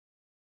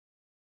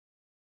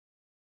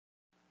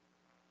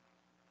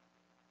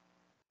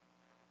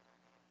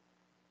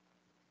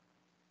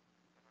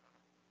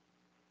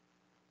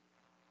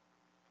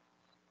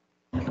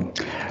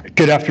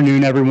Good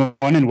afternoon, everyone,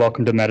 and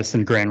welcome to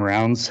Medicine Grand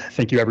Rounds.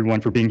 Thank you,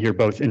 everyone, for being here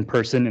both in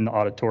person in the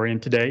auditorium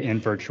today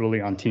and virtually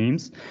on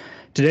Teams.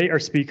 Today, our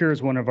speaker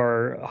is one of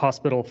our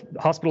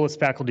hospitalist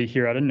faculty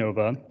here at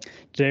Inova.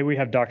 Today, we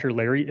have Dr.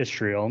 Larry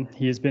Istrail.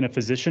 He has been a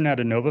physician at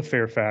Inova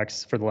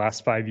Fairfax for the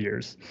last 5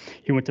 years.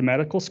 He went to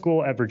medical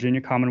school at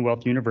Virginia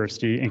Commonwealth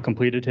University and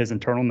completed his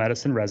internal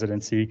medicine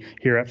residency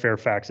here at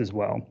Fairfax as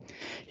well.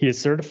 He is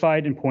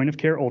certified in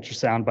point-of-care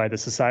ultrasound by the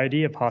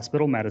Society of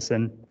Hospital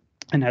Medicine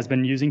and has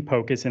been using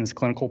POCUS in his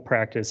clinical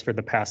practice for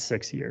the past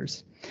 6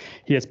 years.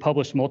 He has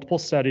published multiple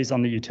studies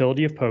on the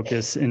utility of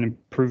POCUS in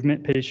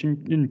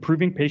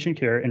improving patient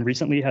care, and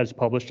recently has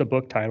published a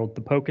book titled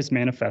The POCUS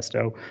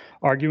Manifesto,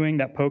 arguing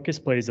that POCUS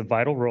plays a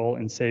vital role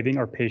in saving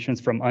our patients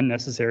from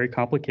unnecessary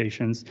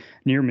complications,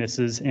 near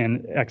misses,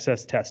 and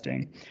excess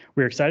testing.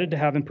 We're excited to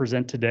have him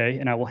present today,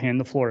 and I will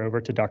hand the floor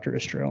over to Dr.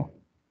 Istrail.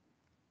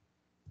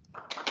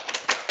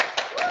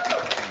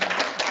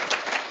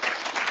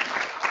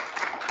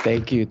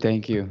 Thank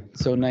you.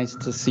 So nice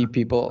to see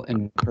people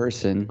in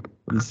person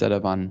instead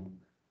of on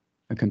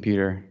a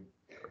computer.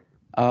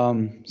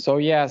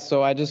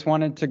 So I just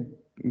wanted to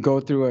go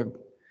through a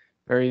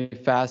very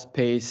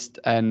fast-paced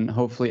and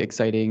hopefully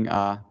exciting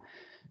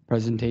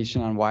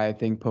presentation on why I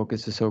think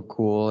POCUS is so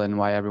cool and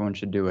why everyone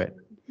should do it.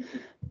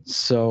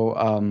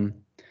 So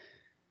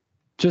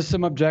just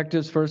some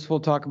objectives. First,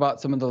 we'll talk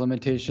about some of the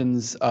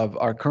limitations of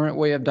our current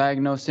way of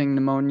diagnosing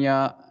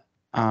pneumonia.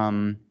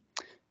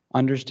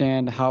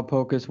 Understand how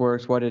POCUS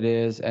works, what it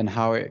is, and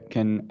how it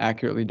can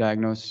accurately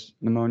diagnose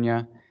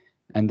pneumonia,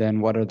 and then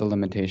what are the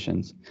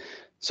limitations.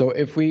 So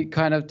if we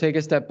kind of take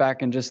a step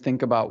back and just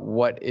think about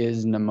what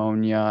is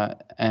pneumonia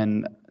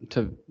and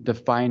to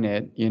define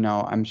it,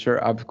 I'm sure,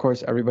 of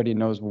course, everybody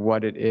knows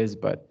what it is,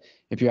 but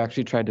if you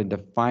actually try to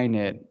define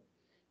it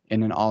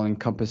in an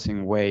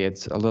all-encompassing way,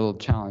 it's a little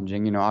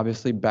challenging.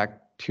 Obviously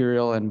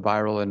bacterial and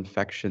viral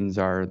infections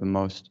are the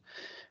most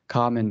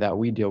common that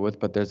we deal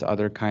with, but there's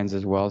other kinds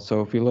as well.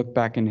 So if we look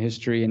back in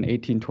history, in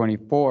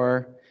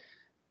 1824,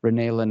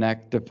 René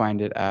Laennec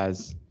defined it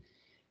as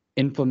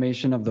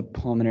inflammation of the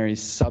pulmonary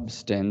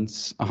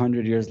substance.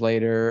 100 years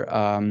later,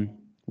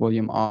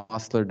 William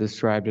Osler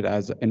described it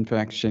as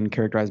infection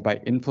characterized by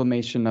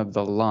inflammation of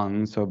the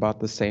lungs, so about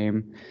the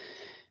same.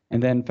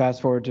 And then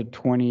fast forward to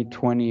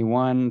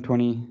 2021,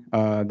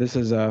 this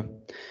is a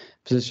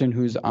physician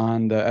who's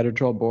on the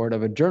editorial board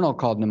of a journal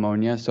called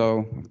Pneumonia,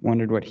 so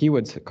wondered what he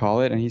would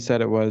call it, and he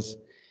said it was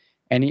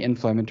any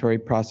inflammatory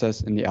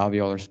process in the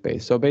alveolar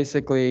space. So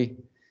basically,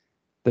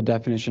 the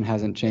definition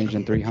hasn't changed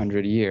in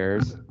 300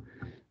 years.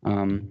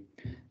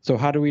 So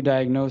how do we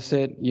diagnose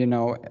it? In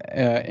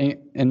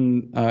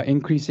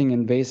increasing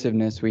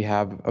invasiveness, we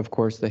have, of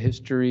course, the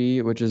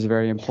history, which is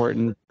very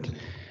important.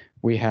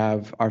 We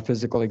have our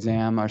physical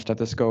exam, our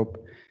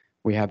stethoscope.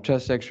 We have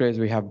chest x-rays.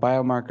 We have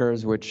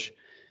biomarkers, which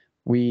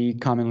we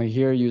commonly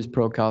here use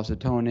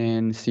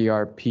procalcitonin,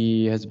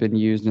 CRP has been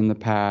used in the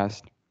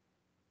past.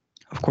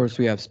 Of course,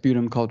 we have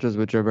sputum cultures,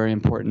 which are very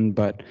important,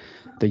 but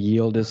the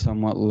yield is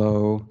somewhat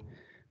low.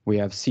 We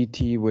have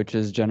CT, which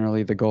is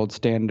generally the gold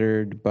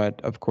standard, but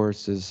of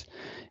course is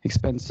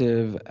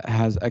expensive,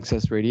 has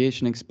excess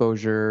radiation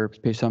exposure,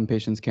 some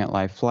patients can't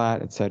lie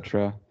flat,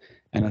 etc.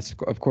 And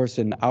of course,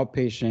 in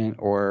outpatient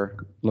or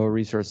low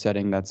resource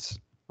setting, that's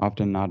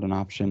often not an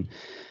option.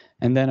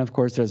 And then, of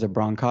course, there's a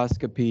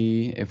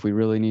bronchoscopy if we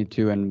really need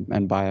to, and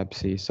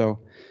biopsy. So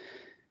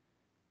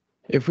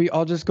if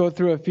I'll just go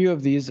through a few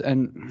of these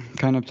and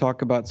kind of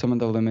talk about some of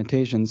the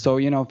limitations. So,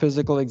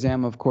 physical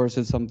exam, of course,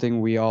 is something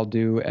we all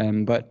do.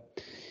 But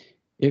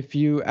if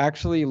you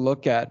actually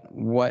look at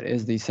what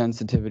is the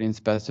sensitivity and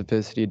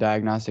specificity,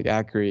 diagnostic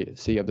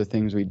accuracy of the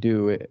things we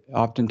do,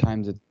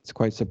 oftentimes it's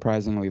quite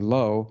surprisingly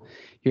low.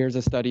 Here's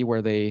a study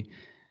where they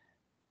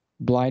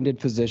blinded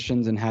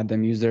physicians and had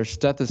them use their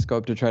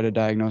stethoscope to try to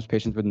diagnose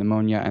patients with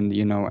pneumonia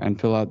and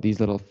fill out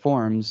these little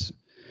forms.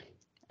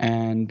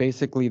 And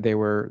basically they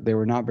were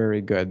not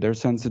very good. Their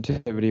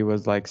sensitivity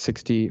was like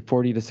 40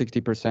 to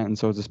 60%, and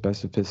so was the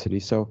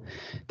specificity. So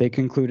they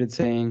concluded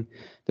saying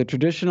the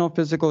traditional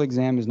physical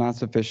exam is not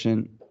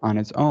sufficient on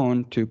its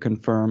own to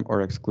confirm or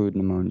exclude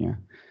pneumonia.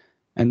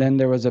 And then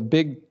there was a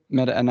big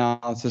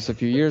meta-analysis a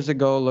few years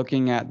ago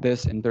looking at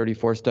this in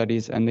 34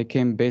 studies, and they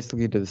came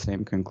basically to the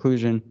same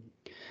conclusion.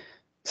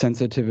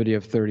 Sensitivity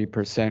of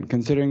 30%.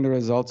 Considering the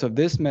results of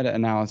this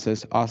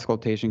meta-analysis,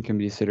 auscultation can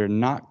be considered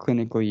not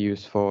clinically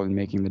useful in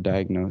making the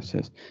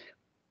diagnosis.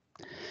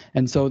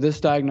 And so this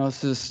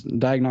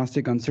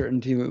diagnostic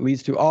uncertainty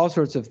leads to all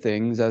sorts of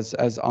things,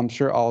 as I'm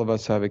sure all of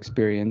us have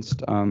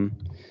experienced,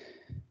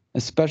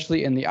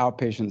 especially in the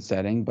outpatient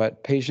setting.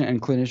 But patient and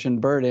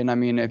clinician burden, I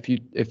mean,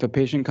 if a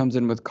patient comes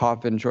in with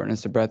cough and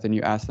shortness of breath and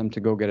you ask them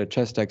to go get a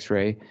chest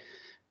x-ray,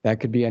 that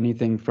could be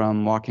anything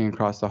from walking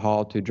across the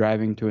hall to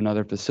driving to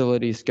another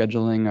facility,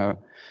 scheduling a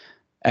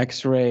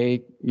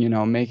x-ray,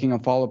 making a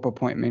follow-up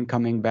appointment,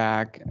 coming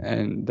back,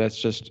 and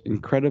that's just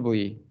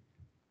incredibly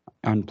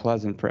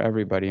unpleasant for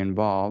everybody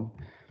involved.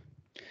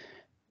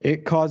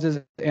 It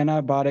causes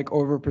antibiotic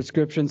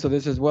overprescription. So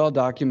this is well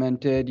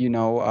documented.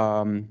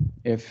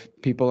 If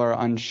people are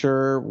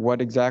unsure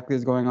what exactly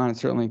is going on, it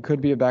certainly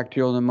could be a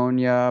bacterial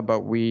pneumonia,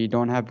 but we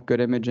don't have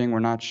good imaging. We're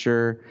not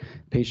sure.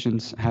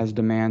 Patients has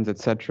demands,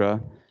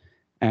 etc.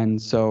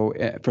 And so,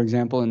 for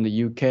example, in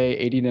the UK,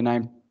 80 to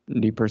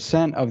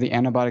 90% of the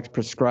antibiotics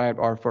prescribed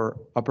are for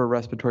upper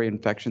respiratory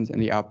infections in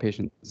the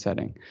outpatient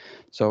setting.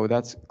 So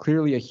that's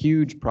clearly a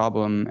huge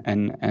problem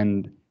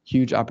and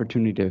huge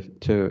opportunity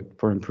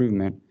for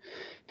improvement.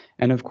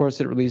 And of course,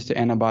 it leads to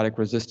antibiotic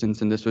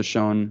resistance, and this was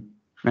shown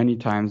many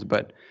times.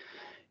 But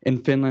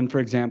in Finland, for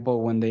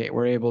example, when they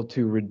were able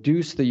to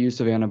reduce the use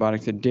of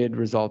antibiotics, it did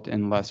result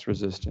in less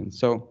resistance.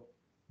 So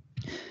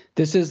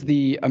this is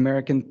the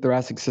American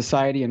Thoracic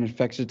Society and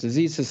Infectious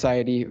Disease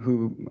Society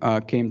who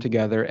came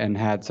together and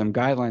had some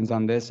guidelines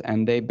on this,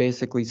 and they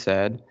basically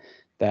said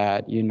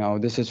that,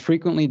 this is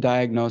frequently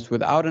diagnosed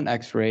without an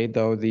X-ray,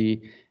 though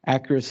the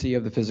accuracy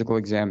of the physical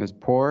exam is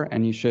poor,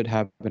 and you should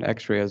have an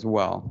X-ray as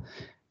well.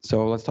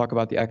 So let's talk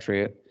about the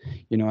X-ray.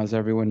 As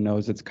everyone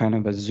knows, it's kind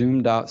of a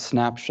zoomed out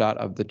snapshot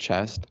of the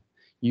chest,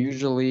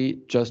 usually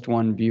just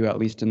one view, at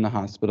least in the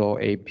hospital,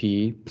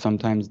 AP,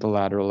 sometimes the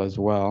lateral as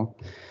well.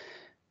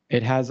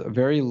 It has a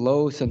very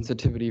low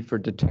sensitivity for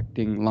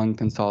detecting lung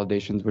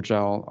consolidations, which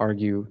I'll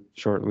argue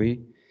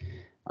shortly.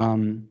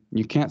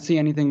 You can't see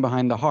anything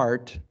behind the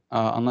heart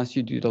unless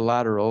you do the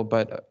lateral,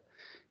 but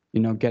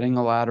getting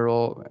a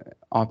lateral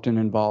often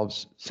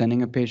involves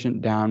sending a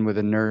patient down with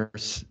a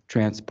nurse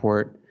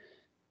transport.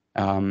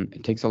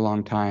 It takes a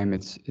long time.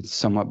 It's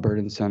somewhat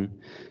burdensome.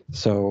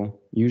 So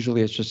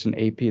usually it's just an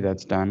AP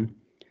that's done.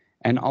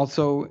 And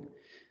also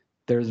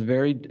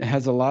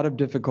has a lot of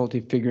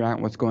difficulty figuring out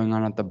what's going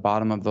on at the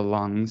bottom of the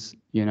lungs.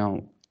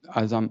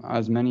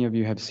 As many of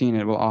you have seen,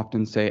 it will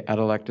often say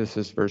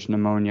atelectasis versus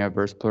pneumonia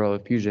versus pleural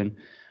effusion,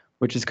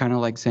 which is kind of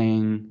like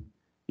saying,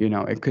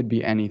 it could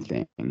be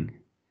anything,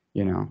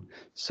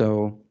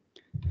 So,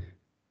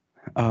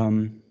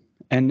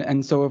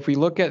 and so if we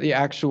look at the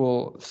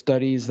actual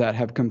studies that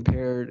have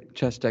compared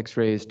chest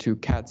X-rays to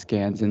CAT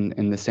scans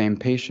in the same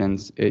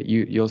patients,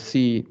 you'll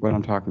see what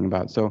I'm talking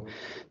about. So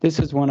this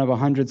is one of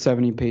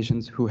 170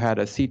 patients who had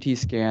a CT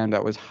scan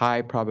that was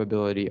high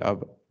probability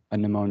of a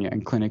pneumonia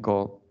and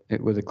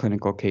it was a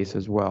clinical case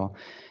as well.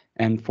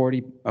 And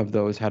 40 of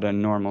those had a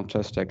normal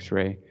chest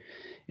X-ray.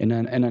 In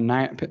a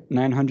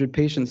 900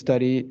 patient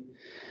study,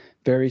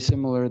 very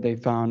similar, they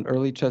found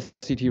early chest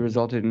CT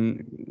resulted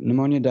in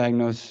pneumonia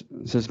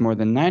diagnosis more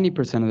than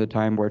 90% of the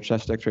time, where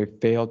chest X-ray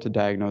failed to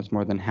diagnose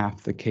more than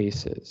half the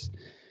cases.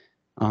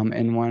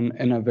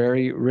 In a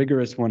very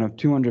rigorous one of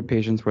 200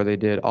 patients where they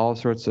did all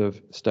sorts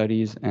of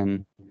studies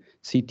and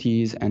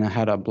CTs and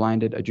had a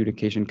blinded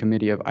adjudication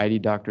committee of ID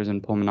doctors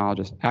and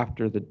pulmonologists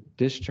after the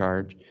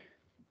discharge,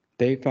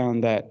 they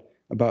found that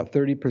about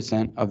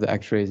 30% of the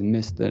X-rays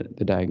missed the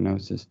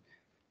diagnosis.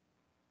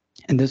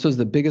 And this was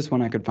the biggest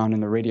one I could find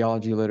in the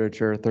radiology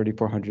literature,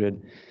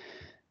 3,400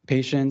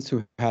 patients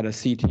who had a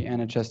CT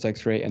and a chest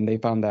X-ray, and they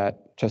found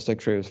that chest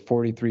X-ray was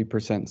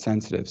 43%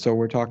 sensitive. So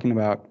we're talking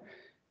about,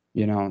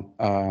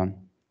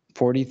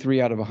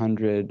 43 out of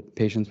 100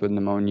 patients with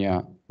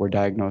pneumonia were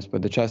diagnosed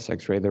with the chest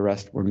X-ray, the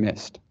rest were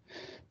missed.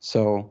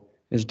 So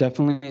there's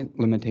definitely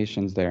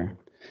limitations there.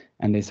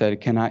 And they said it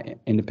cannot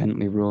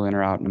independently rule in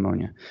or out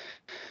pneumonia.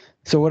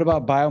 So what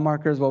about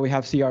biomarkers? Well, we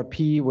have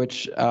CRP,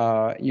 which,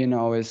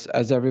 is,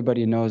 as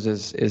everybody knows,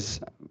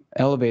 is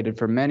elevated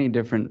for many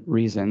different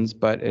reasons,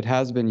 but it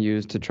has been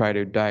used to try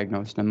to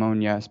diagnose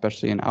pneumonia,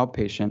 especially in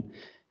outpatient.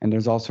 And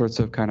there's all sorts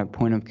of kind of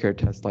point of care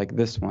tests like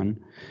this one.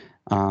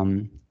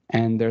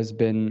 And there's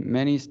been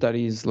many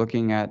studies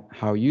looking at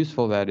how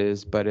useful that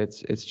is, but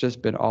it's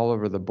just been all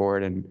over the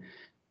board and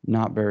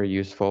not very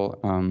useful.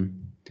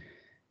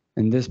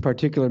 In this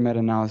particular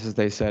meta-analysis,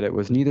 they said it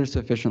was neither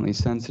sufficiently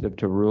sensitive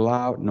to rule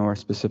out nor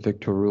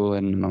specific to rule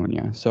in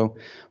pneumonia. So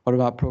what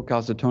about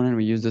procalcitonin?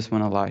 We use this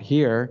one a lot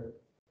here.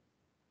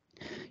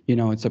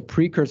 It's a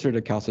precursor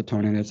to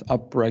calcitonin. It's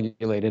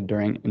upregulated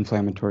during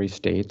inflammatory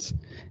states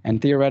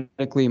and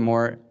theoretically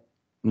more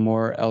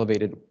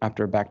elevated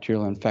after a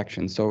bacterial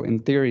infection. So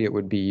in theory, it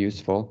would be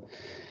useful,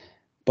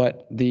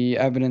 but the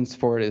evidence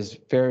for it is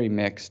very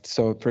mixed.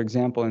 So for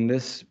example, in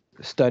this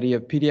study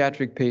of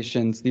pediatric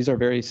patients, these are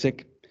very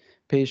sick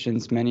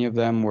patients, many of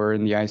them were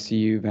in the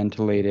ICU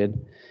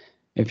ventilated.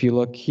 If you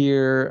look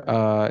here,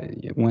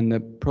 when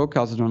the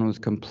procalcitonin was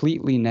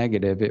completely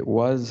negative, there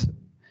was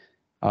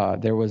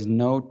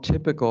no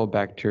typical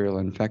bacterial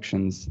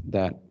infections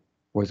that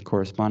was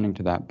corresponding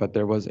to that, but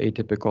there was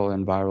atypical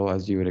and viral,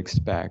 as you would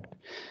expect.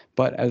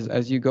 But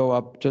as you go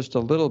up just a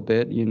little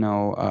bit,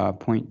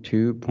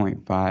 0.2,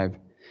 0.5,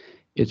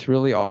 it's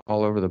really all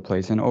over the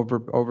place. And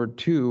over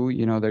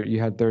 2, there you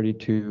had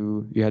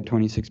 32, you had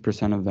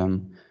 26% of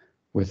them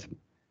with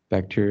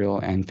bacterial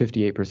and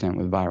 58%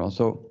 with viral.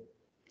 So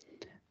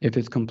if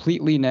it's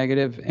completely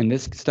negative in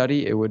this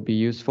study, it would be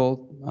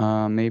useful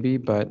maybe,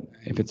 but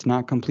if it's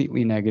not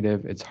completely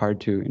negative, it's hard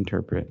to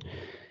interpret.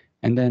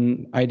 And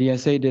then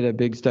IDSA did a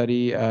big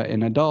study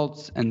in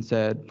adults and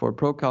said for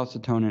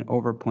procalcitonin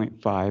over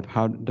 0.5,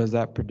 how does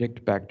that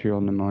predict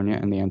bacterial pneumonia?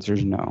 And the answer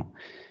is no.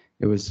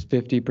 It was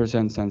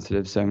 50%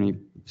 sensitive,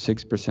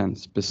 76%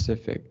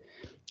 specific.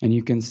 And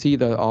you can see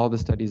that all the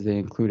studies they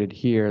included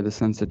here, the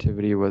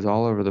sensitivity was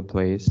all over the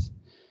place.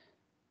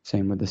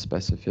 Same with the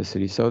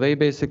specificity. So they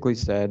basically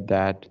said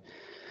that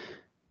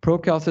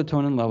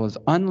procalcitonin level is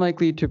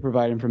unlikely to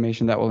provide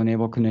information that will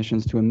enable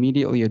clinicians to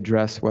immediately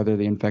address whether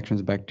the infection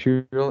is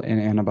bacterial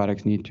and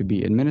antibiotics need to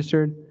be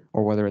administered,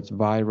 or whether it's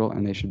viral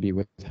and they should be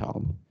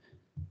withheld.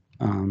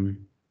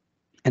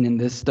 And in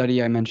this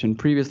study I mentioned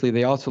previously,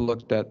 they also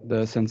looked at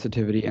the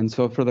sensitivity. And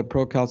so for the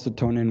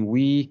procalcitonin,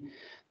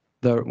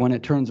 when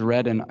it turns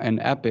red in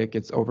EPIC,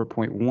 it's over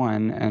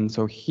 0.1. And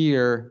so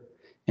here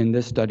in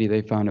this study,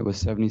 they found it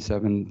was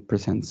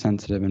 77%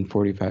 sensitive and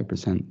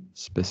 45%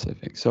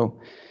 specific.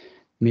 So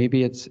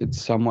maybe it's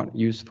somewhat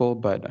useful,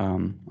 but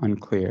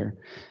unclear.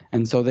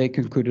 And so they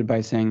concluded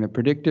by saying the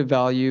predictive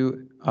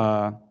value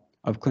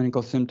of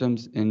clinical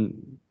symptoms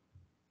in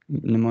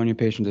pneumonia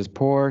patients is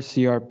poor.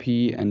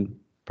 CRP and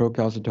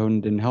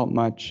procalcitonin didn't help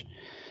much.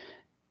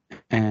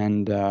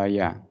 And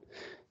yeah.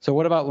 So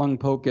what about lung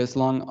POCUS,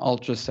 lung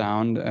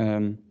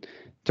ultrasound?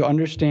 To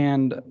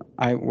understand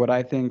why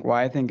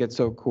I think it's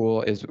so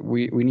cool is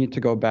we need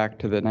to go back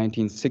to the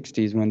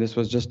 1960s when this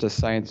was just a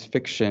science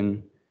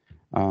fiction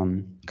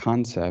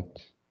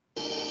concept.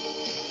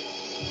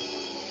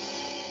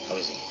 How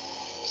is he?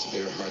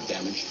 Severe heart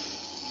damage,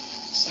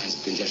 signs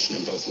of congestion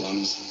in both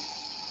lungs.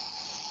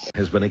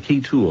 Has been a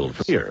key tool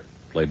for here,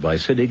 played by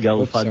Sidi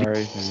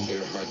Galfadi.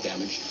 Severe heart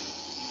damage,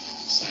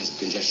 signs of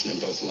congestion in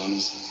both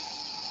lungs,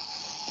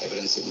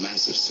 evidence of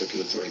massive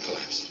circulatory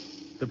collapse.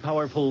 The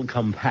powerful,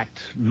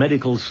 compact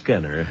medical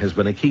scanner has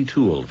been a key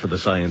tool for the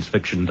science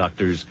fiction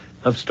doctors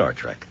of Star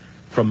Trek,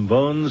 from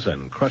Bones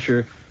and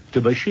Crusher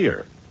to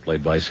Bashir,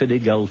 played by Sidi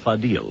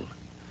Galfadil.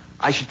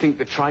 I should think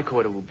the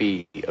tricorder will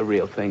be a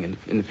real thing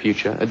in the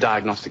future, a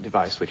diagnostic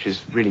device which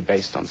is really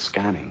based on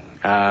scanning.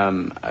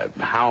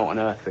 How on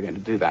earth they're going to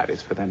do that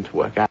is for them to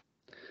work out.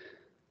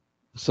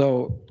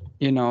 So,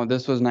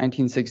 this was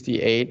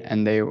 1968,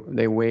 and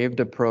they waved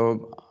a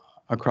probe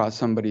across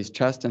somebody's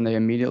chest, and they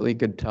immediately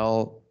could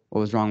tell what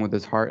was wrong with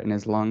his heart and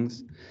his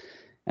lungs.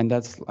 And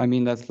that's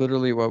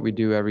literally what we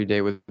do every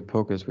day with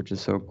POCUS, which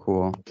is so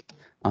cool.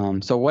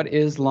 So what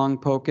is lung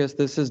POCUS?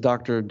 This is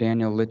Dr.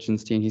 Daniel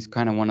Lichtenstein. He's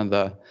kind of one of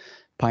the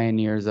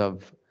pioneers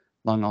of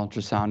lung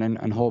ultrasound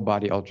and whole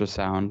body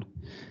ultrasound.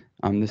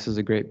 This is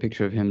a great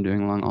picture of him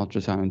doing lung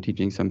ultrasound and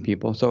teaching some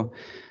people. So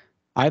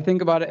I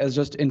think about it as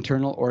just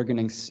internal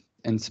organ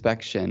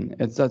inspection.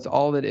 That's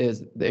all it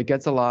is. It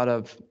gets a lot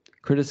of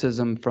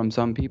criticism from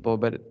some people,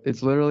 but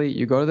it's literally,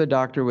 you go to the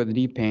doctor with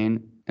knee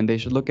pain and they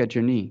should look at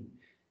your knee.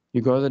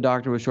 You go to the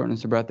doctor with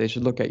shortness of breath, they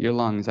should look at your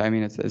lungs. I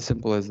mean, it's as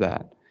simple as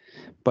that.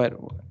 But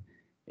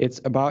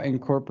it's about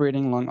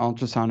incorporating lung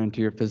ultrasound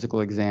into your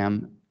physical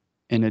exam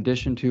in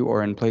addition to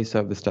or in place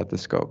of the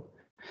stethoscope.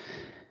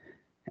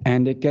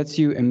 And it gets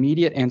you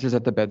immediate answers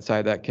at the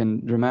bedside that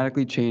can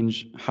dramatically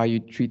change how you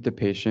treat the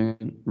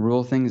patient,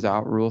 rule things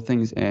out, rule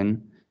things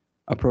in,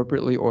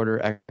 appropriately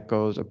order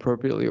echoes,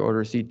 appropriately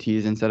order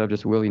CTs instead of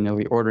just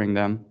willy-nilly ordering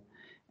them.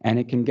 And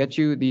it can get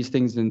you these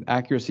things in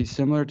accuracy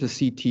similar to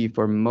CT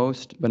for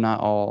most, but not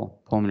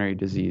all, pulmonary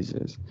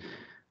diseases.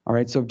 All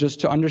right, so just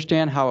to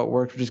understand how it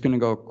works, we're just going to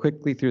go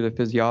quickly through the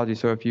physiology.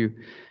 So if you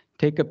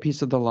take a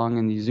piece of the lung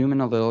and you zoom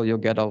in a little, you'll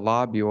get a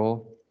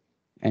lobule,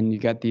 and you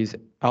get these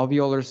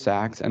alveolar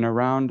sacs, and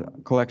around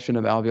a collection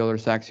of alveolar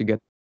sacs, you get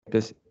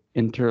this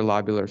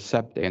interlobular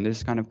septae, and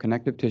there's kind of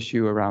connective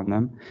tissue around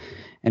them.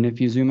 And if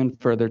you zoom in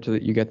further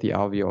you get the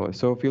alveolus.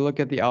 So if you look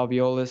at the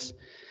alveolus,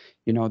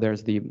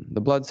 there's the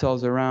blood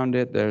cells around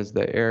it, there's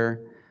the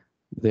air,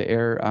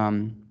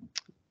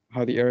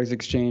 how the air is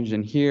exchanged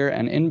in here,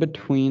 and in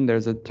between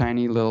there's a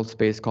tiny little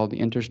space called the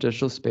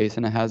interstitial space,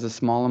 and it has a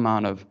small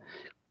amount of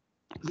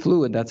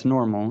fluid that's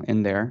normal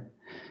in there.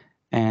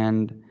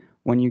 And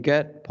when you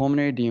get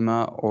pulmonary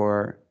edema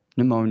or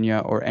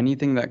pneumonia or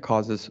anything that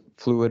causes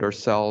fluid or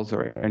cells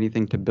or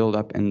anything to build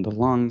up in the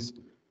lungs,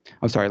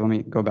 let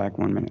me go back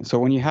 1 minute. So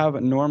when you have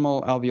a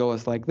normal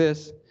alveolus like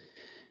this,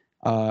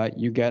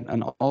 you get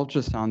an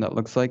ultrasound that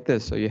looks like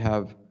this. So you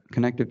have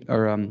connective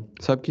or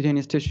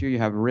subcutaneous tissue, you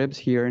have ribs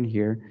here and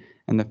here,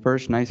 and the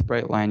first nice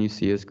bright line you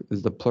see is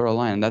the pleural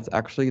line. And that's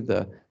actually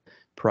the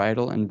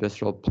parietal and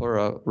visceral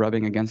pleura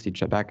rubbing against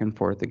each other, back and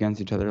forth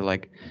against each other,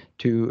 like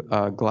two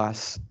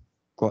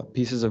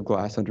pieces of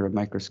glass under a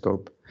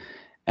microscope.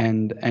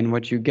 And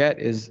what you get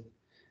is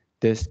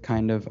this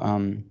kind of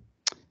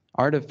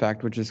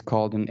artifact, which is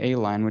called an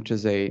A-line, which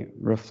is a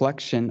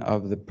reflection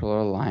of the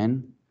pleural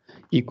line,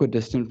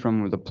 equidistant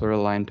from the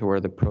pleural line to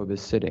where the probe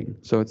is sitting.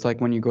 So it's like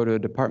when you go to a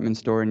department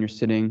store and you're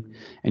sitting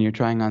and you're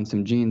trying on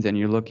some jeans and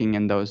you're looking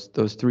in those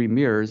three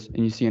mirrors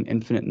and you see an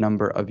infinite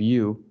number of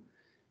you,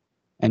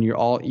 and you're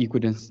all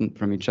equidistant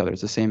from each other.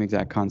 It's the same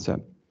exact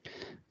concept.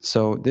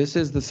 So this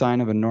is the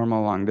sign of a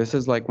normal lung. This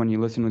is like when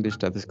you listen with your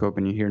stethoscope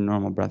and you hear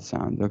normal breath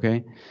sounds,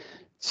 okay?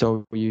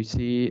 So you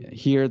see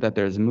here that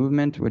there's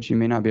movement, which you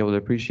may not be able to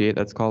appreciate.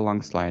 That's called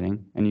lung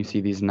sliding. And you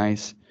see these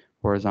nice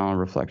horizontal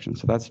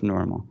reflections. So that's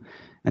normal.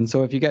 And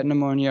so if you get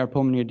pneumonia or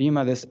pulmonary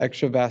edema, this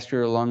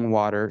extravascular lung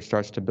water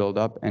starts to build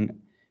up and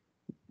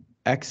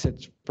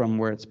exits from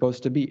where it's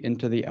supposed to be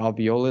into the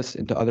alveolus,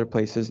 into other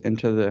places,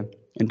 into the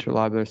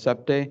interlobular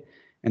septae,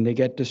 and they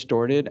get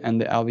distorted, and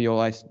the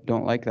alveoli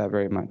don't like that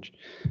very much.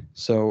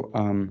 So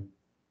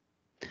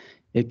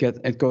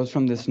it goes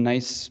from this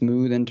nice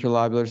smooth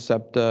interlobular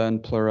septa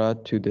and pleura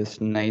to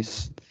this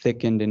nice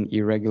thickened and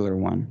irregular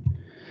one.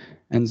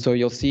 And so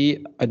you'll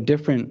see a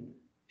different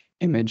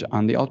image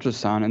on the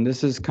ultrasound, and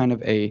this is kind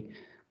of a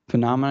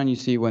phenomenon you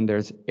see when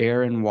there's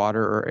air and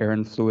water or air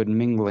and fluid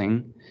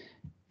mingling.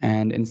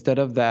 And instead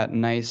of that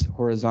nice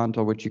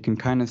horizontal, which you can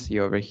kind of see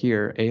over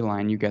here, A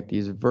line, you get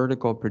these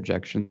vertical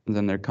projections,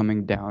 and they're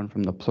coming down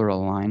from the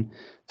pleural line.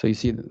 So you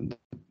see the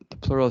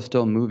pleural is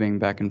still moving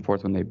back and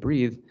forth when they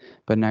breathe,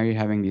 but now you're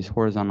having these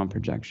horizontal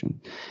projections.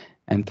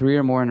 And 3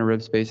 or more in a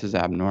rib space is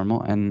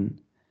abnormal,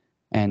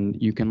 and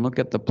you can look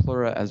at the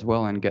pleura as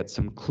well and get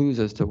some clues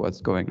as to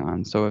what's going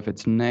on. So if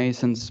it's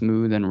nice and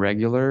smooth and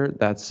regular,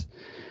 that's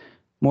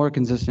more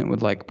consistent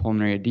with like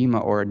pulmonary edema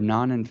or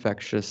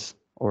non-infectious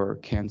or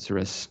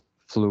cancerous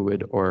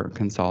fluid or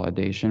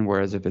consolidation.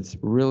 Whereas if it's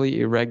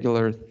really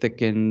irregular,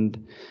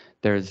 thickened,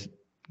 there's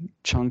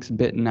chunks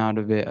bitten out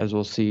of it, as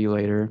we'll see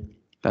later,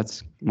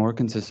 that's more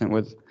consistent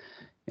with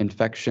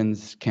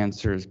infections,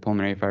 cancers,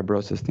 pulmonary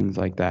fibrosis, things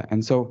like that.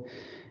 And so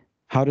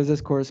how does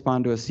this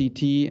correspond to a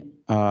CT?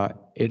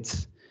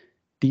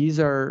 These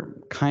are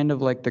kind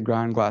of like the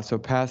ground glass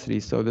opacity.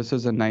 So this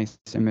is a nice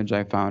image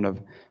I found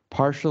of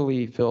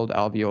partially filled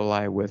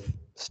alveoli with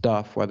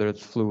stuff, whether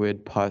it's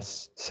fluid,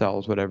 pus,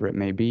 cells, whatever it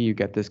may be. You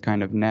get this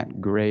kind of net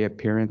gray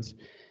appearance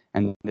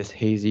and this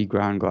hazy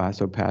ground glass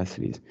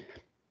opacities.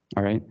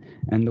 All right.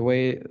 And the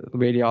way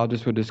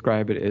radiologists would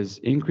describe it is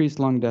increased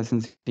lung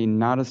density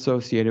not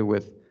associated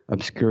with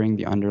obscuring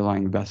the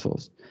underlying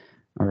vessels.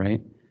 All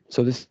right.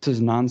 So this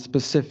is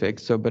non-specific,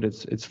 but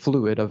it's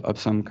fluid of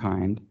some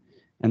kind.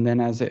 And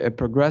then as it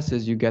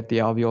progresses, you get the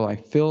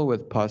alveoli fill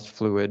with pus,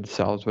 fluid,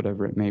 cells,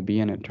 whatever it may be,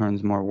 and it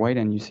turns more white,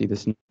 and you see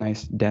this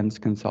nice dense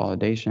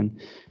consolidation.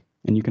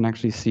 And you can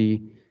actually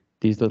see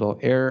these little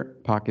air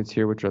pockets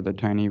here, which are the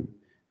tiny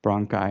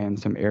bronchi and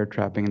some air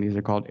trapping, and these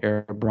are called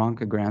air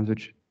bronchograms,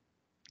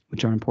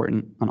 which are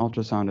important on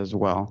ultrasound as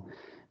well.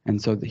 And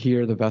so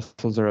here the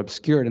vessels are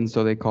obscured, and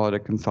so they call it a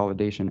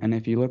consolidation. And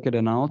if you look at it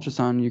on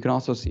ultrasound, you can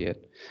also see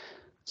it.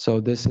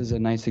 So this is a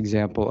nice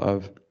example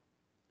of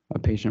a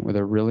patient with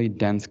a really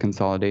dense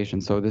consolidation.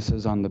 So this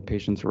is on the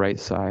patient's right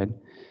side,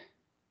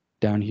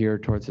 down here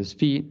towards his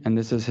feet, and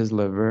this is his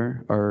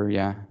liver, or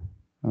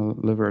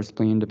liver or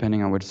spleen,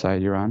 depending on which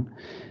side you're on.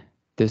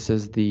 This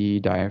is the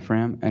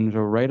diaphragm, and so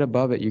right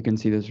above it, you can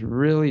see this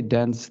really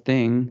dense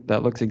thing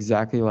that looks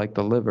exactly like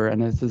the liver,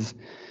 and this is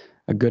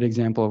a good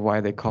example of why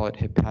they call it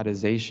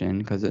hepatization,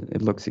 because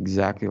it looks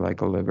exactly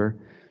like a liver.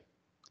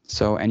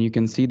 So, and you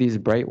can see these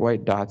bright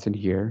white dots in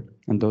here,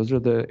 and those are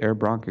the air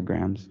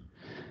bronchograms.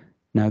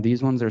 Now,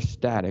 these ones are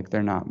static,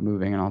 they're not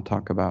moving, and I'll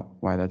talk about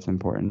why that's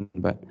important.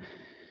 But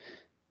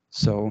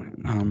so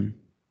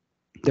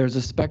there's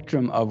a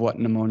spectrum of what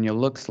pneumonia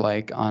looks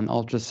like on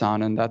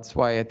ultrasound, and that's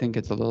why I think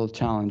it's a little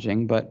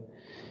challenging, but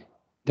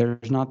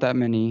there's not that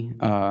many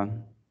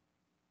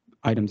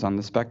items on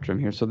the spectrum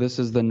here. So this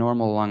is the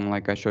normal lung,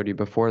 like I showed you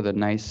before, the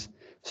nice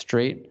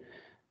straight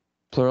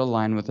pleural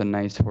line with a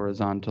nice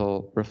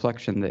horizontal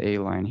reflection, the A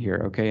line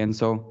here, okay? And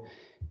so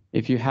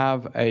if you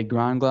have a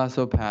ground glass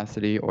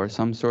opacity or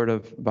some sort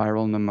of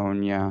viral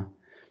pneumonia,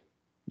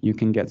 you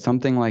can get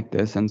something like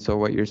this. And so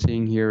what you're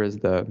seeing here is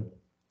the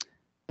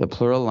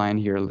pleural line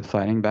here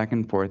sliding back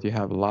and forth. You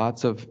have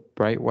lots of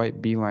bright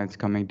white B lines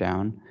coming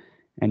down,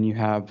 and you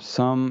have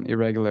some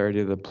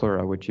irregularity of the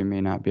pleura, which you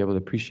may not be able to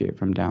appreciate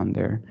from down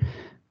there.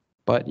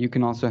 But you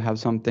can also have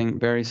something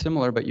very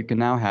similar, but you can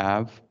now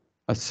have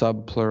a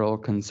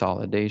subpleural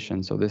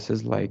consolidation. So this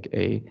is like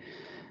a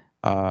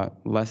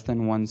less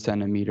than 1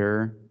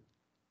 centimeter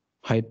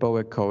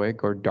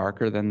hypoechoic, or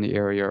darker than the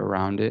area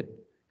around it,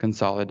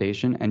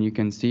 consolidation. And you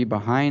can see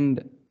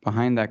behind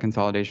that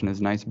consolidation is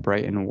nice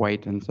bright and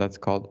white, and so that's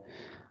called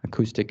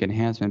acoustic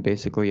enhancement.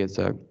 Basically, it's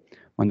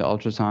when the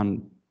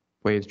ultrasound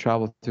waves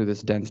travel through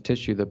this dense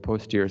tissue, the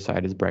posterior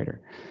side is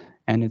brighter.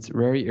 And it's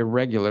very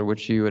irregular,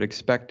 which you would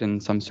expect in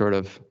some sort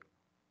of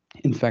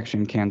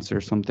infection,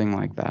 cancer, something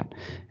like that.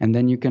 And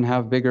then you can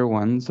have bigger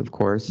ones, of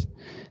course.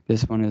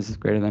 This one is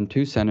greater than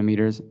 2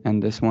 centimeters,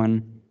 and this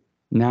one,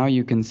 now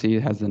you can see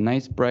it has a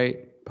nice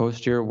bright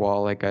posterior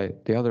wall like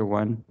the other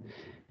one,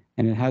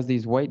 and it has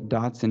these white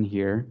dots in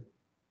here.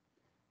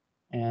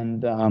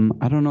 And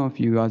I don't know if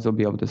you guys will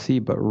be able to see,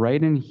 but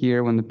right in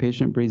here, when the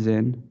patient breathes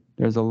in,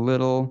 there's a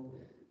little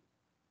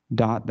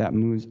dot that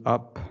moves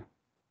up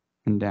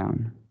and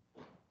down,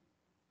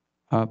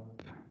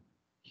 up,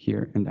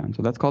 here, and down.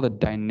 So that's called a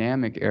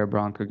dynamic air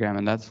bronchogram,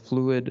 and that's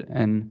fluid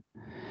and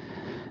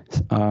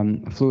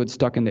fluid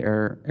stuck in the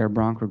air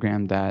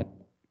bronchogram that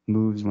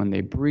moves when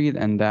they breathe,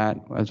 and that,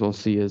 as we'll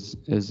see, is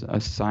a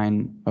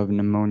sign of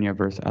pneumonia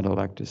versus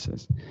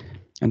atelectasis.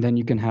 And then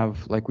you can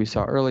have, like we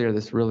saw earlier,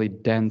 this really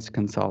dense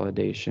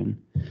consolidation.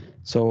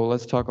 So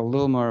let's talk a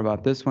little more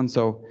about this one.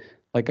 So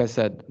like I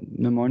said,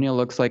 pneumonia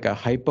looks like a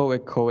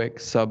hypoechoic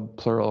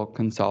subpleural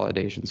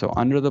consolidation. So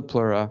under the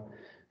pleura,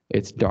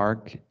 it's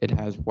dark, it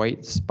has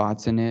white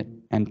spots in it,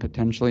 and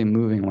potentially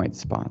moving white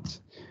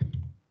spots.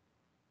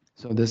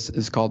 So this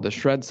is called the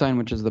shred sign,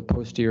 which is the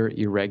posterior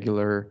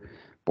irregular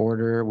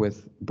border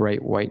with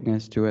bright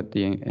whiteness to it,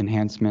 the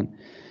enhancement.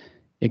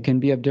 It can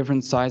be of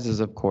different sizes,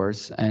 of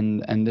course,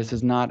 and this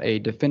is not a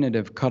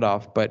definitive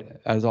cutoff,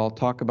 but as I'll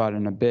talk about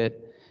in a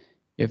bit,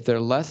 if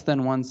they're less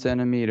than 1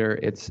 centimeter,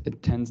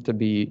 it tends to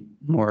be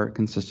more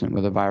consistent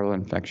with a viral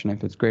infection.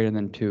 If it's greater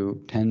than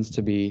 2, it tends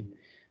to be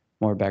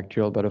more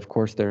bacterial, but of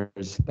course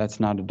that's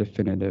not a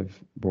definitive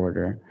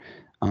border.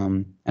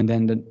 And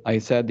then I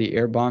said the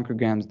air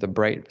bronchograms, the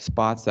bright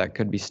spots that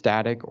could be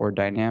static or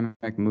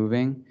dynamic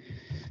moving.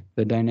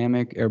 The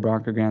dynamic air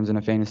bronchograms in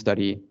a famous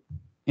study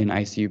in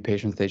ICU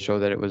patients, they show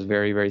that it was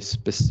very, very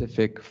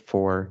specific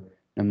for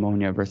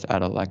pneumonia versus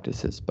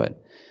atelectasis,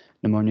 but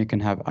pneumonia can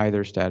have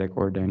either static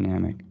or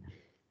dynamic.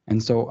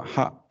 And so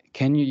how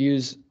can you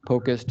use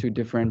POCUS to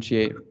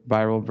differentiate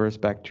viral versus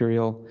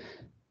bacterial?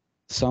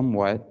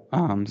 Somewhat.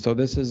 So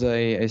this is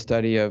a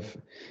study of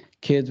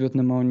kids with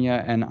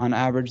pneumonia, and on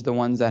average, the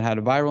ones that had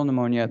viral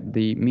pneumonia,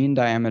 the mean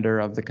diameter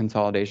of the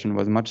consolidation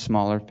was much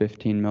smaller,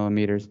 15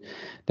 millimeters.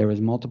 There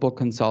was multiple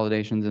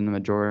consolidations in the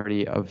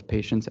majority of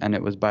patients, and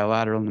it was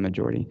bilateral in the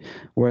majority.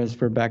 Whereas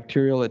for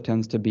bacterial, it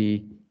tends to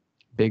be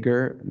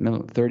bigger,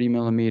 30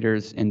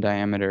 millimeters in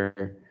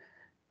diameter,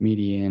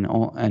 median,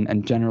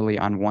 and generally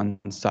on one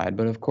side.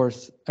 But of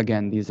course,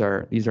 again, these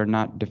are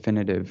not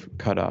definitive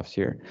cutoffs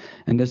here.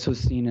 And this was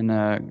seen in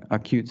an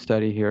acute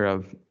study here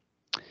of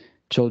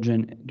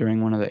children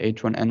during one of the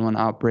H1N1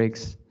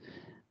 outbreaks,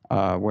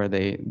 where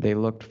they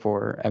looked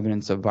for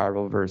evidence of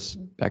viral versus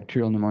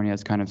bacterial pneumonia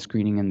as kind of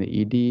screening in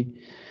the ED.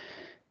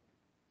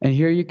 And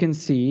here you can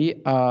see,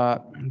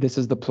 this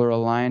is the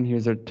pleural line.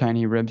 Here's a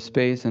tiny rib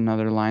space,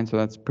 another line, so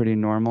that's pretty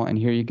normal. And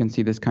here you can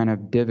see this kind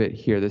of divot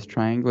here, this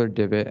triangular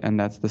divot, and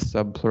that's the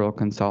subpleural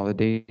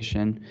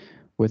consolidation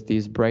with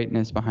these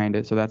brightness behind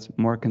it. So that's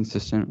more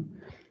consistent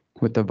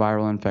with the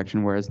viral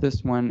infection, whereas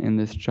this one in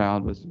this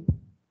child was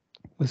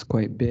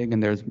quite big,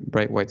 and there's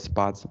bright white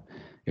spots,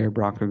 air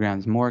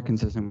bronchograms, more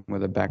consistent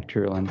with a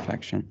bacterial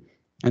infection.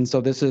 And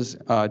so this is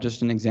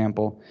just an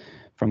example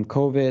from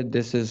COVID.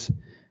 This is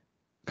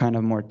kind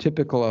of more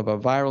typical of a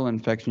viral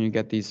infection. You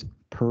get these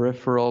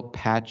peripheral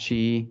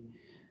patchy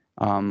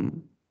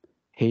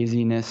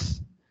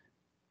haziness,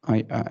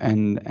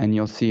 and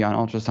you'll see on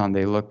ultrasound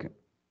they look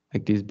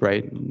like these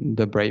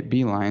bright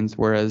B lines,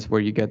 whereas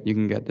you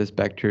can get this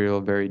bacterial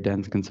very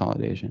dense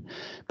consolidation.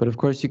 But of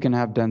course you can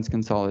have dense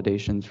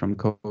consolidations from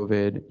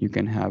COVID, you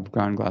can have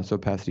ground glass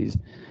opacities.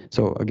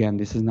 So again,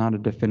 this is not a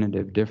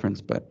definitive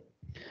difference,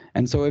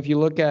 and so if you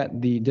look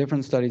at the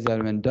different studies that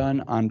have been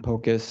done on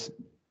POCUS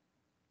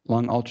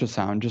lung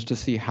ultrasound, just to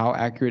see how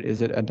accurate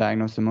is it at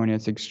diagnosing pneumonia,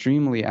 it's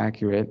extremely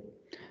accurate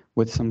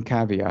with some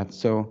caveats.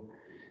 So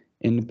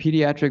in the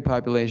pediatric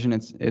population,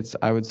 it's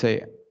I would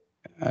say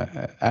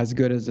as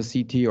good as a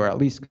CT, or at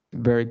least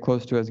very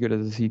close to as good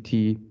as a CT.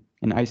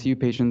 In ICU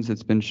patients,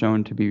 it's been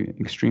shown to be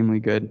extremely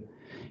good.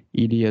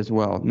 ED as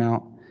well.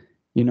 Now,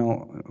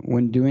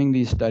 when doing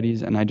these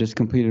studies, and I just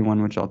completed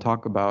one which I'll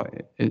talk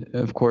about,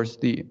 of course,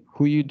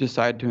 who you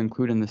decide to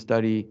include in the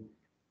study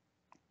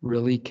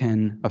really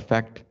can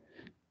affect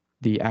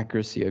the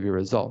accuracy of your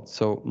results.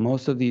 So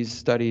most of these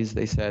studies,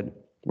 they said,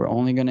 we're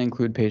only going to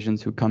include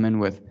patients who come in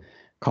with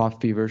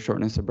cough, fever,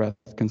 shortness of breath,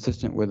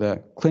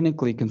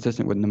 clinically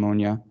consistent with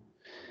pneumonia.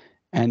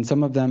 And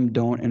some of them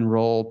don't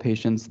enroll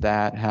patients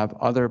that have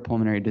other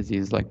pulmonary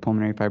disease like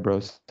pulmonary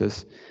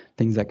fibrosis,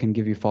 things that can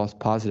give you false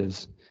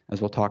positives,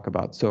 as we'll talk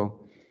about.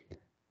 So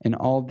in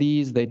all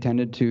these, they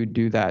tended to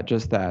do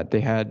just that.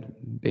 They had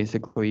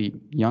basically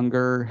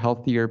younger,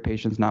 healthier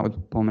patients, not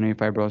with pulmonary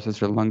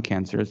fibrosis or lung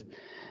cancers.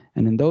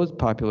 And in those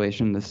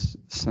populations,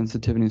 the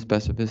sensitivity and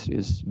specificity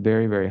is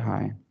very, very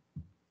high.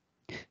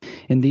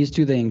 In these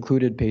two, they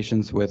included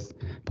patients with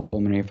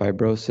pulmonary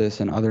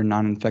fibrosis and other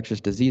non-infectious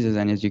diseases,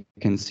 and as you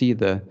can see,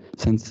 the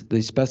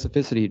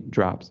specificity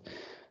drops.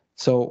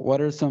 So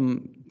what are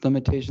some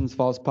limitations,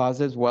 false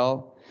positives?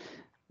 Well,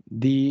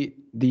 the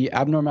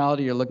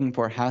abnormality you're looking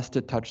for has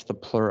to touch the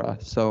pleura.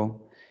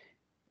 So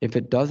if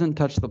it doesn't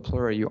touch the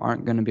pleura, you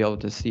aren't going to be able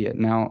to see it.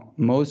 Now,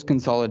 most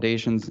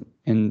consolidations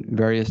in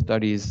various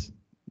studies,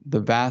 the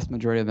vast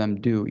majority of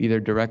them do, either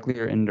directly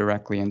or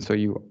indirectly, and so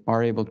you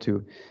are able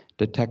to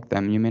detect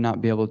them. You may not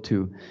be able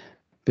to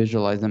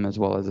visualize them as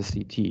well as a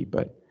CT,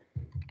 but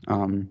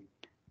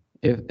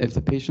if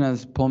the patient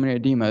has pulmonary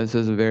edema, this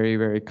is very,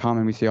 very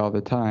common, we see all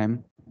the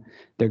time,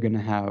 they're going to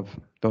have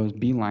those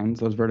B lines,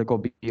 those vertical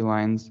B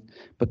lines,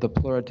 but the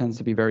pleura tends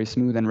to be very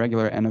smooth and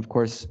regular, and of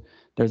course,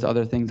 there's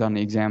other things on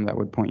the exam that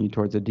would point you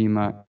towards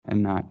edema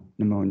and not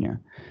pneumonia.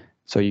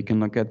 So you can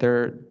look at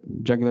their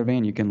jugular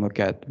vein, you can look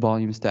at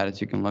volume status,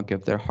 you can look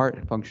if their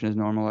heart function is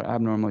normal or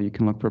abnormal, you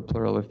can look for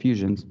pleural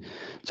effusions.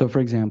 So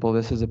for example,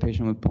 this is a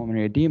patient with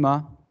pulmonary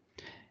edema,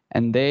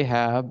 and they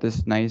have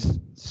this nice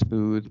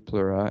smooth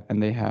pleura,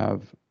 and they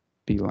have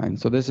B-line.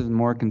 So this is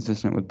more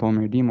consistent with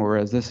pulmonary edema,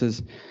 whereas this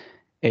is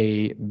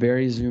a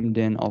very zoomed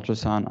in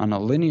ultrasound on a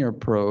linear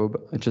probe,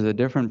 which is a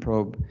different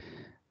probe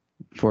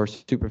for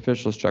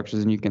superficial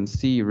structures. And you can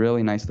see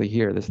really nicely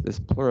here, this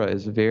pleura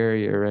is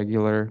very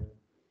irregular.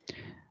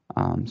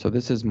 So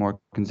this is more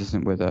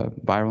consistent with a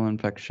viral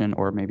infection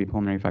or maybe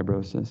pulmonary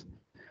fibrosis.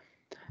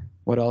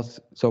 What else?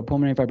 So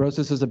pulmonary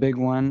fibrosis is a big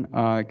one.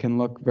 It can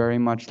look very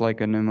much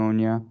like a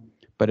pneumonia,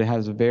 but it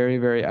has very,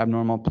 very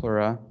abnormal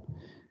pleura,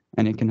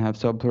 and it can have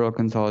subpleural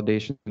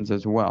consolidations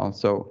as well.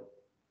 So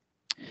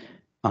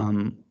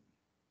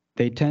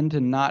they tend to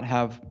not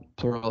have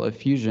pleural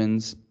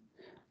effusions,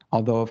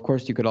 although of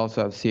course you could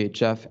also have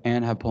CHF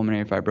and have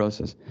pulmonary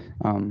fibrosis.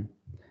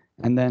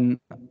 And then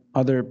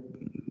other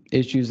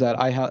issues that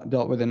I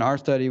dealt with in our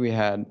study, we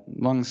had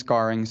lung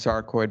scarring,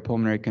 sarcoid,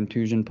 pulmonary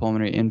contusion,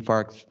 pulmonary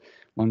infarcts,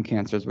 lung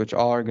cancers, which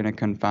all are going to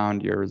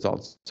confound your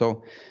results.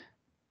 So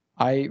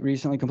I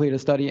recently completed a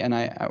study, and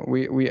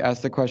we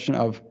asked the question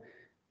of,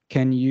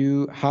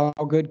 how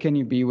good can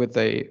you be with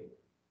the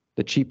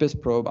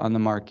cheapest probe on the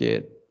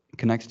market,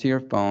 connects to your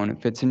phone,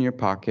 it fits in your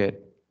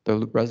pocket,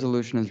 the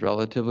resolution is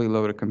relatively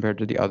low compared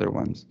to the other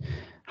ones.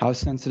 How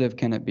sensitive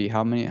can it be?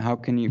 How many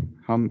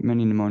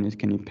pneumonias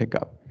can you pick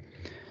up?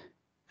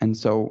 And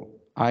so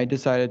I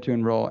decided to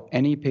enroll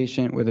any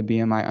patient with a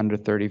BMI under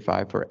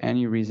 35 for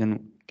any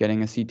reason,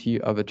 getting a CT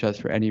of a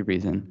chest for any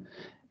reason.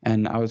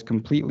 And I was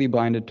completely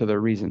blinded to the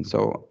reason.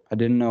 So I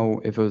didn't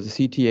know if it was a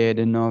CTA, I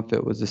didn't know if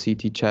it was a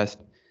CT chest.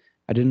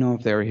 I didn't know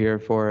if they were here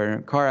for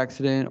a car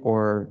accident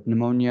or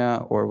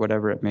pneumonia or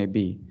whatever it may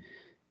be.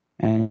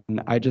 And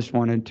I just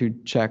wanted to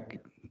check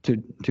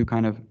to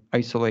kind of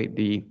isolate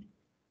the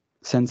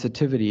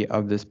sensitivity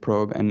of this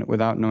probe and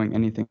without knowing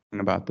anything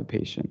about the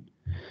patient.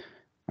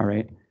 All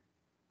right.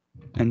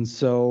 And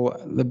so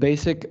the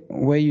basic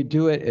way you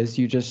do it is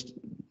you just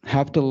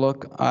have to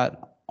look at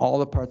all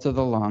the parts of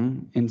the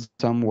lung in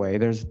some way.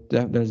 There's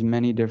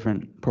many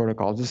different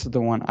protocols. This is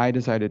the one I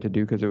decided to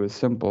do because it was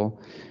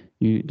simple.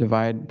 You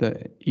divide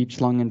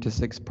each lung into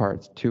 6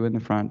 parts, 2 in the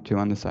front, 2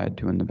 on the side,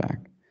 2 in the back.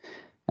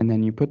 And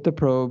then you put the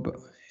probe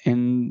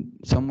in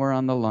somewhere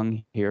on the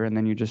lung here, and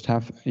then you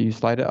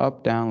slide it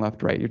up, down,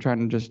 left, right. You're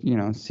trying to just,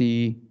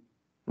 see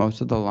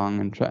most of the lung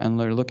and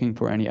they're looking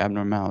for any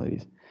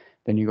abnormalities.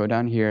 Then you go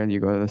down here, you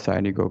go to the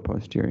side, you go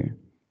posterior.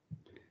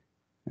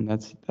 And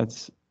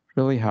that's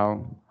really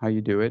how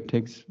you do it. It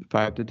takes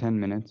 5 to 10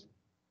 minutes.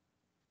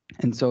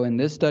 And so in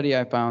this study,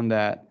 I found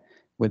that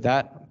with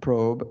that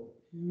probe,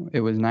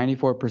 it was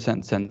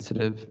 94%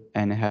 sensitive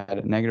and it had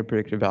a negative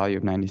predictive value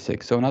of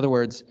 96. So in other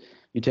words,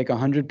 you take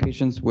 100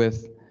 patients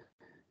with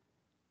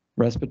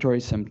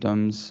respiratory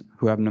symptoms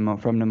who have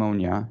from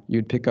pneumonia,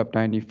 you'd pick up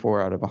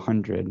 94 out of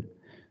 100.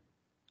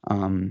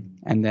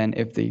 And then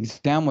if the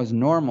exam was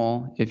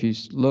normal, if you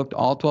looked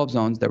all 12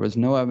 zones, there was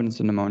no evidence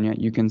of pneumonia,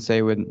 you can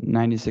say with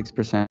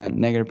 96%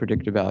 negative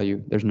predictive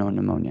value, there's no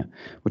pneumonia,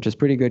 which is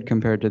pretty good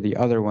compared to the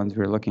other ones we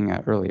were looking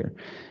at earlier.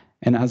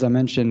 And as I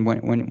mentioned,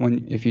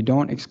 if you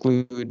don't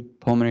exclude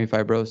pulmonary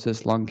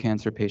fibrosis, lung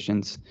cancer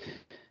patients,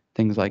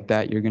 things like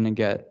that, you're going to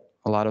get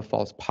a lot of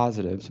false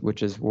positives,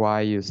 which is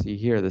why you see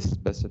here the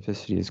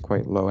specificity is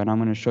quite low. And I'm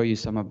going to show you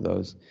some of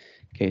those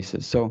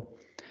cases. So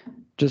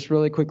just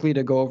really quickly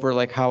to go over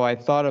like how I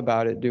thought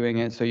about it doing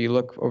it. So you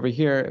look over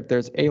here, if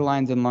there's A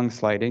lines in lung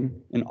sliding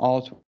in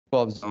all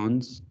 12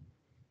 zones,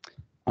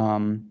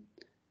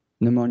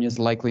 pneumonia is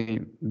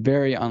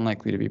very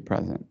unlikely to be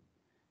present.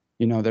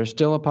 There's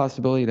still a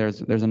possibility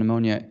there's a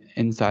pneumonia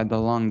inside the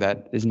lung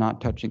that is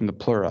not touching the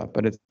pleura,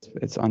 but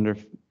it's under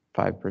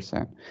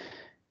 5%.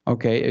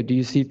 Okay, do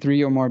you see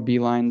 3 or more B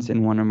lines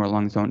in 1 or more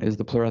lung zone? Is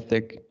the pleura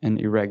thick and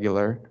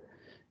irregular?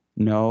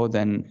 No,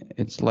 then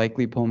it's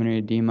likely pulmonary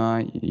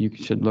edema. You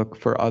should look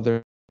for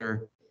other,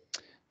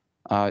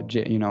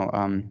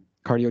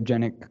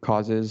 cardiogenic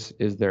causes.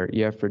 Is their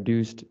EF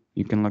reduced?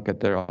 You can look at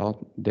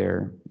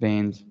their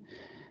veins.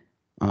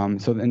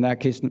 So in that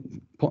case,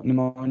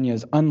 pneumonia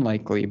is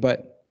unlikely.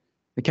 But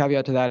the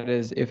caveat to that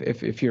is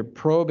if your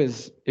probe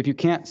if you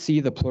can't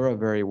see the pleura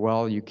very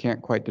well, you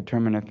can't quite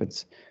determine if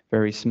it's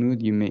very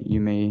smooth. You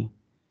may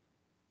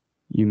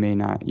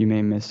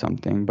miss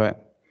something.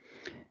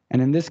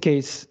 And in this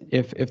case,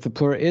 if the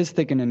pleura is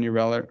thick and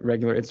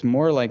irregular, it's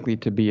more likely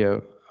to be a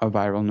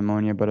viral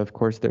pneumonia. But of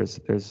course, there's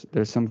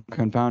some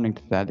confounding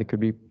to that. It could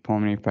be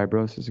pulmonary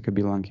fibrosis. It could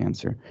be lung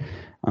cancer.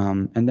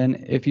 And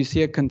then if you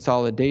see a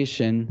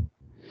consolidation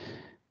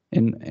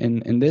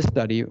in this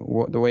study,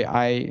 the way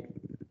I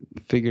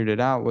figured it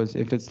out was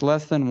if it's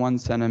less than 1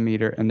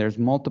 centimeter and there's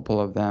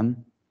multiple of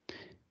them,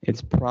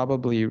 it's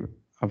probably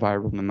a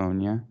viral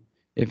pneumonia.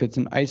 If it's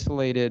an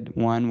isolated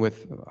one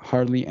with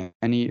hardly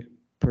any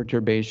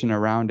perturbation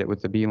around it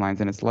with the B lines,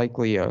 and it's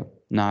likely a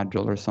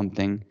nodule or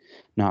something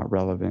not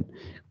relevant.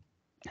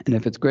 And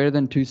if it's greater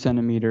than 2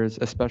 centimeters,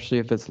 especially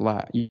if it's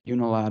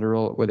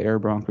unilateral with air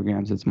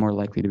bronchograms, it's more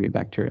likely to be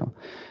bacterial.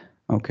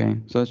 Okay,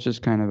 so that's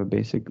just kind of a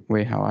basic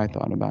way how I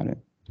thought about it.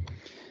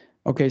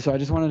 Okay, so I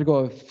just wanted to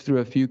go through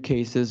a few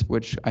cases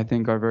which I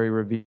think are very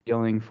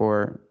revealing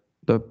for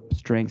the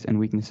strengths and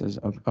weaknesses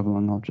of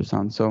lung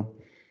ultrasound. So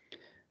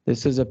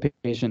this is a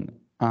patient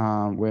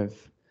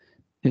with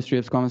history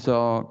of squamous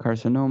cell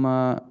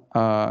carcinoma.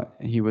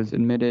 He was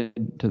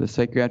admitted to the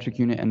psychiatric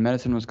unit and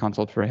medicine was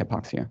consulted for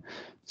hypoxia.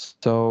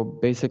 So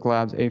basic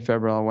labs,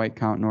 afebrile, white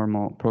count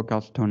normal,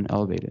 procalcitonin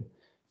elevated.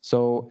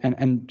 So,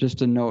 and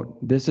just a note,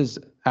 this is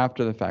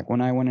after the fact.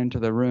 When I went into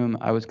the room,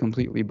 I was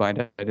completely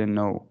blinded. I didn't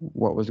know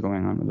what was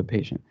going on with the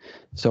patient.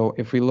 So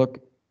if we look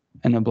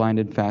in a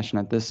blinded fashion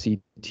at this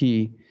CT,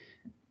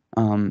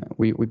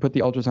 we put the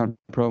ultrasound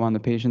probe on the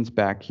patient's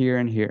back here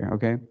and here,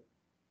 okay?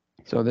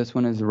 So this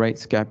one is the right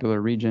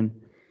scapular region.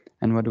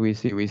 And what do we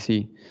see? We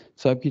see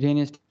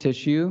subcutaneous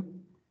tissue.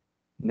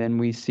 Then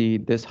we see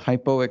this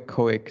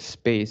hypoechoic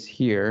space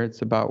here.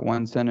 It's about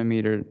 1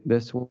 centimeter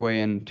this way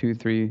and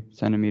 2-3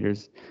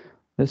 centimeters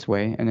this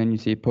way. And then you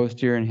see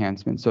posterior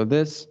enhancement. So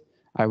this,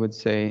 I would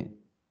say,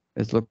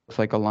 this looks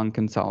like a lung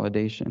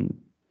consolidation.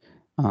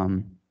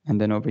 And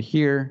then over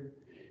here,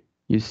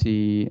 you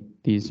see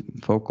these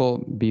focal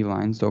B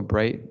lines, so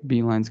bright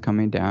B lines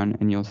coming down,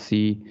 and you'll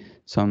see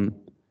some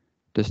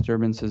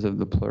disturbances of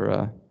the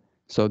pleura.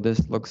 So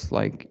this looks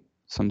like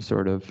some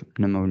sort of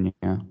pneumonia,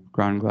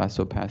 ground glass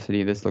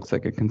opacity. This looks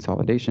like a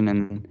consolidation,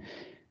 and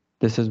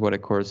this is what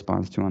it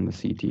corresponds to on the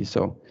CT.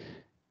 So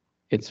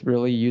it's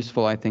really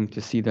useful, I think,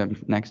 to see them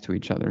next to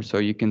each other. So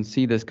you can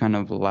see this kind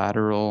of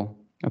lateral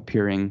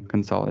appearing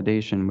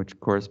consolidation, which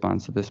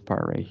corresponds to this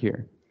part right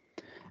here.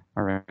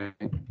 All right.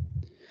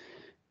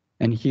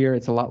 And here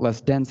it's a lot less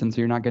dense, and so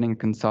you're not getting a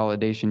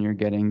consolidation, you're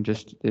getting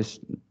just this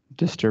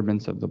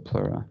disturbance of the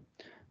pleura.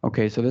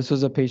 Okay, so this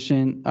was a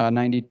patient,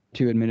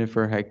 92, admitted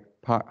for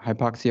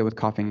hypoxia with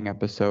coughing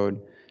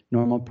episode,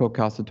 normal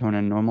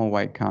procalcitonin, normal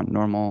white count,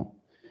 normal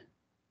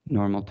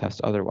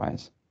test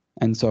otherwise.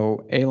 And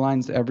so A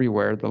lines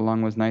everywhere, the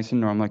lung was nice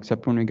and normal,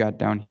 except when we got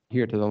down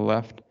here to the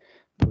left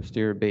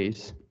posterior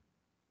base.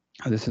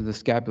 This is the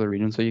scapular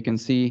region, so you can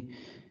see,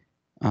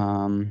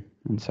 1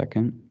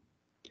 second.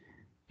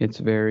 It's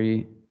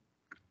very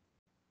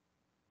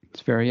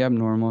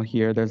abnormal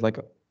here. There's like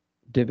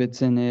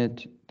divots in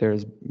it.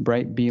 There's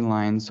bright B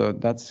lines. So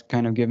that's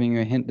kind of giving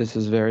you a hint. This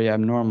is very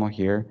abnormal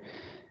here.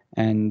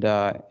 And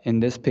in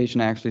this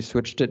patient, I actually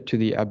switched it to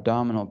the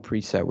abdominal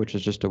preset, which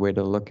is just a way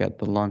to look at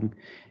the lung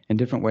in a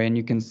different way. And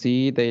you can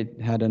see they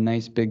had a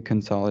nice big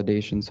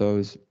consolidation. So it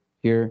was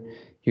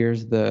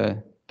here's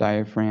the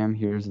diaphragm,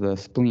 here's the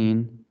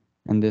spleen,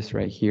 and this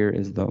right here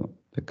is the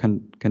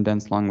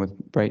condensed lung with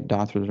bright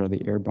dots, which are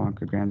the air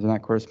bronchograms, and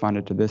that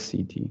corresponded to this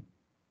CT.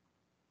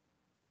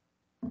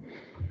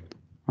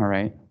 All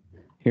right,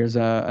 here's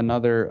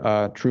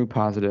another true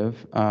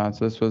positive. So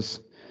this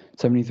was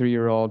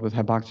 73-year-old with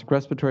hypoxic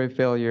respiratory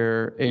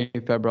failure,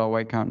 afebrile,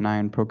 white count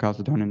 9,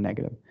 procalcitonin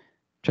negative.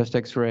 Chest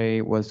X-ray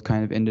was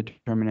kind of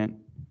indeterminate.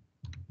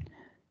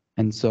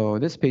 And so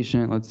this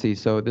patient, let's see,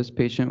 so this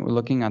patient, we're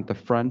looking at the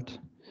front,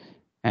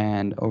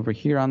 and over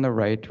here on the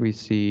right, we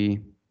see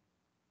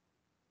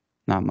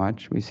not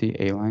much. We see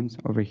A lines.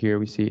 Over here,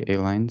 we see A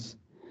lines.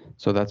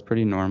 So that's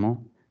pretty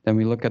normal. Then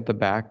we look at the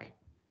back,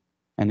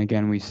 and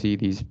again, we see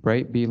these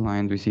bright B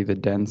lines. We see the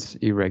dense,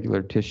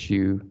 irregular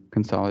tissue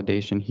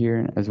consolidation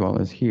here as well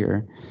as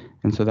here.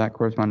 And so that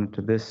corresponded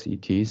to this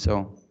CT.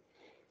 So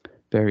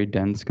very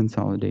dense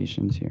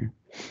consolidations here.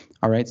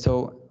 All right,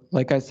 so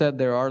like I said,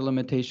 there are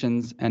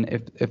limitations, and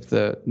if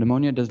the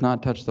pneumonia does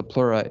not touch the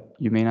pleura,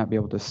 you may not be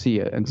able to see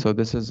it. And so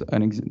this is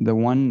the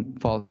one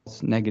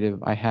false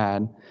negative I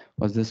had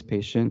was this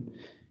patient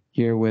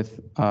here with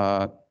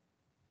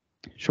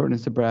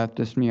shortness of breath,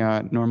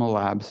 dyspnea, normal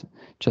labs,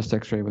 chest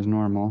X-ray was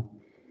normal,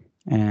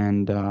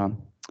 and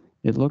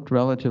it looked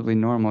relatively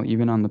normal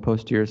even on the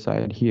posterior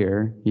side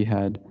here. He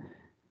had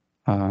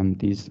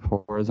these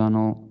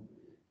horizontal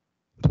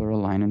pleural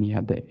line, and he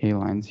had the A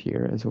lines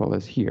here as well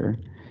as here.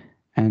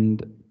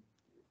 And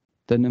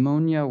the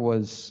pneumonia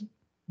was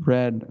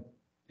read,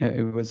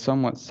 it was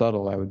somewhat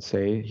subtle, I would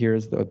say.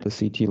 Here's what the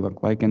CT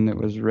looked like, and it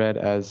was read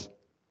as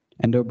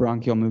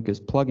endobronchial mucus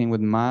plugging with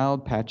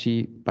mild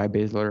patchy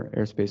bibasilar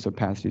airspace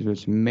opacities,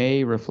 which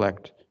may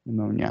reflect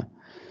pneumonia.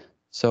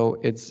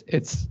 So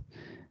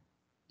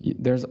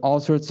there's all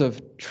sorts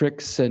of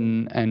tricks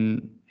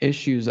and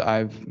issues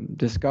I've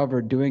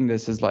discovered doing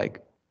this, is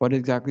like, what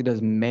exactly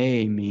does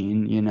may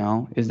mean, you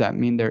know? Does that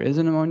mean there is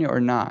a pneumonia or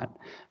not?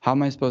 How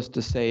am I supposed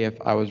to say if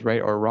I was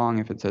right or wrong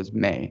if it says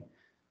may?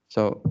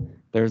 So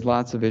there's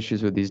lots of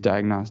issues with these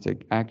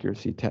diagnostic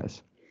accuracy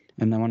tests.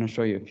 And I want to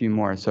show you a few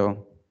more.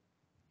 So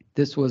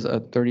this was a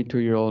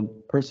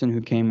 32-year-old person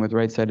who came with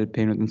right-sided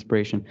pain with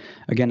inspiration.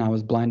 Again, I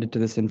was blinded to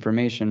this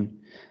information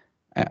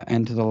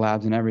and to the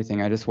labs and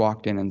everything. I just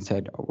walked in and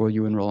said, will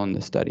you enroll in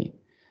this study?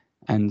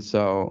 And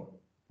so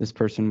this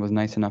person was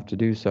nice enough to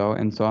do so.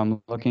 And so I'm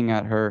looking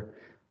at her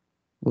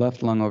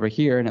left lung over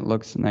here, and it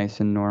looks nice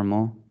and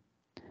normal.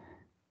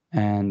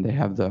 and they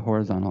have the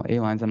horizontal A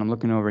lines, and I'm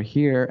looking over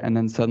here, and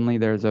then suddenly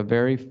there's a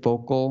very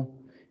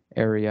focal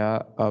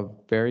area of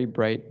very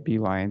bright B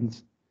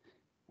lines,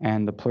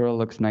 and the pleural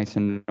looks nice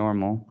and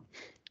normal.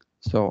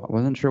 So I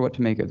wasn't sure what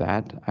to make of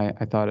that.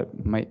 I thought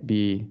it might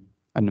be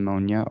a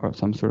pneumonia or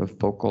some sort of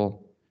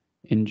focal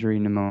injury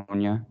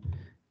pneumonia.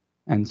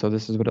 And so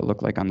this is what it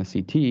looked like on the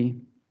CT.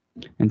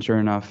 And sure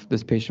enough,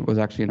 this patient was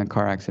actually in a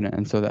car accident,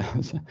 and so that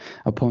was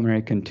a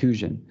pulmonary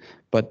contusion.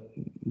 But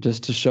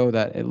just to show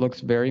that it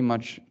looks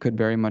could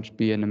very much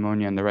be a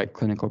pneumonia in the right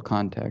clinical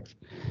context.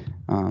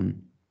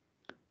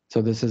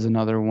 So this is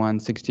another one,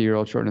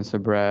 60-year-old, shortness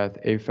of breath,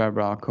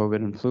 afebrile, COVID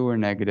and flu were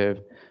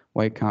negative,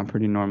 white count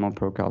pretty normal,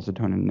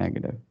 procalcitonin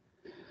negative.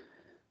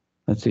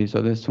 Let's see,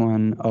 so this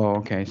one,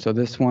 so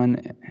this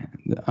one,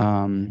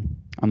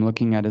 I'm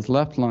looking at his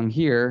left lung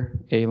here,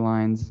 A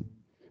lines,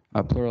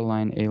 pleural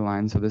line, A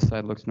line, so this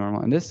side looks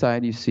normal. On this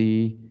side, you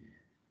see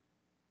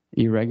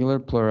irregular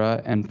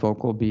pleura and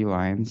focal B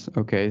lines.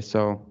 Okay,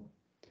 so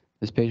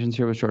this patient's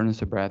here with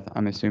shortness of breath.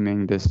 I'm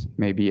assuming this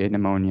may be a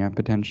pneumonia,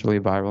 potentially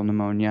viral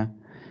pneumonia.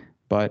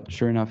 But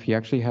sure enough, he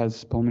actually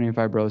has pulmonary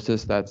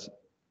fibrosis that's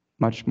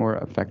much more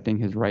affecting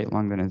his right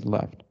lung than his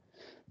left.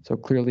 So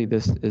clearly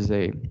this is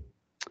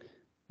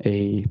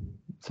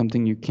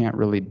something you can't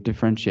really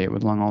differentiate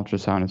with lung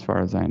ultrasound as far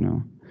as I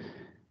know.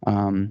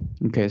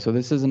 Okay, so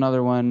this is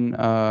another one,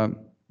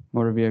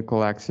 motor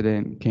vehicle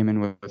accident, came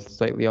in with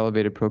slightly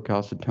elevated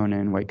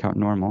procalcitonin, white count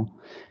normal.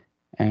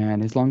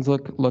 And his lungs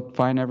look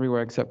fine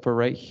everywhere except for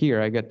right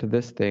here. I get to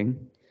this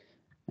thing.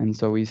 And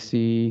so we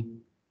see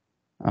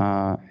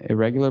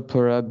irregular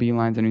pleura, B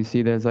lines, and you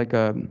see there's like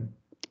a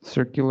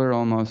circular,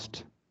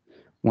 almost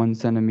 1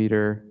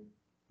 centimeter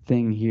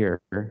thing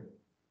here.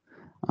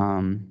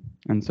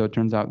 And so it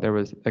turns out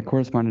it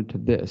corresponded to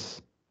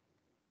this.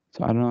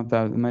 So I don't know if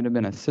it might have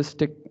been a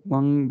cystic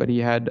lung, but he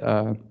had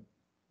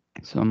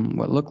some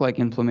what looked like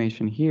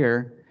inflammation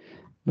here,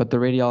 but the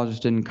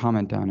radiologist didn't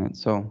comment on it.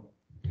 So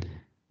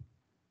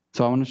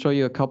I want to show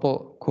you a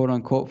couple quote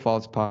unquote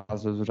false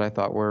positives, which I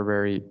thought were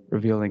very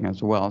revealing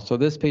as well. So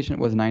this patient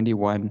was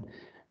 91,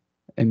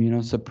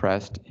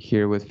 immunosuppressed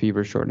here with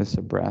fever, shortness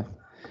of breath.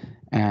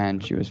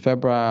 And she was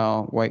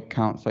febrile, white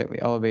count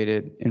slightly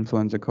elevated,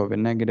 influenza COVID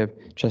negative,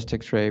 chest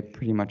x-ray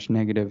pretty much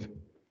negative.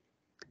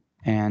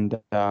 And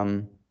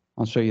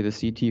I'll show you the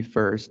CT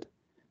first.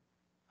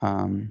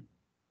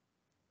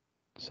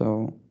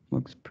 So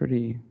looks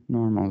pretty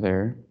normal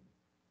there.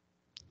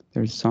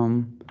 There's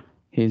some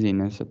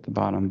haziness at the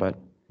bottom, but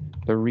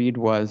the read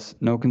was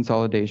no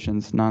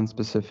consolidations,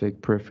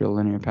 non-specific peripheral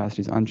linear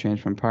opacities,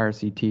 unchanged from prior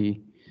CT.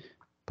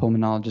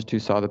 Pulmonologist who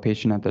saw the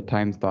patient at the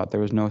time thought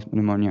there was no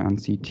pneumonia on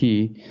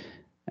CT.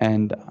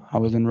 And I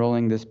was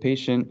enrolling this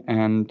patient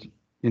and,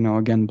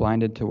 again,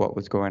 blinded to what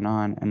was going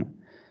on. And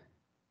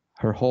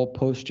her whole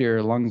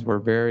posterior lungs were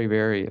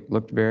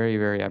looked very,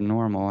 very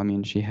abnormal. I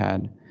mean, she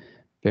had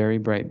very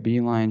bright B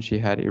lines. She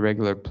had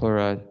irregular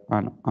pleura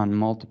on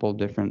multiple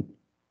different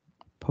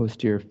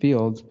posterior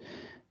fields.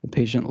 The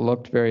patient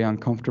looked very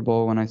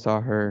uncomfortable when I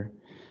saw her.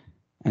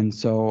 And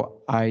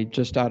so I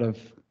just out of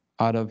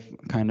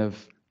kind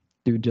of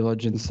due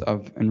diligence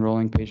of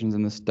enrolling patients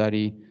in the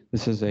study,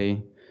 this is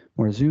a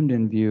more zoomed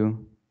in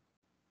view.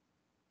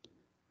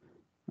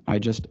 I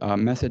just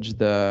messaged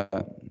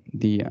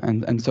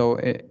and so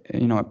it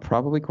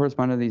probably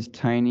corresponded to these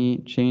tiny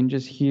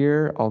changes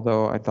here,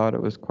 although I thought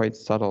it was quite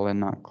subtle and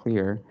not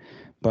clear.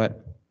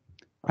 But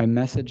I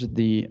messaged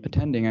the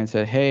attending. I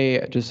said,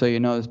 hey, just so you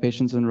know, this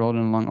patient's enrolled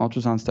in a lung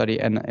ultrasound study,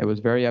 and it was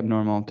very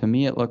abnormal. To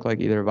me, it looked like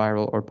either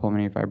viral or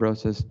pulmonary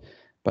fibrosis,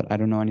 but I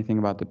don't know anything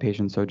about the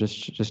patient, so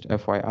just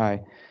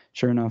FYI.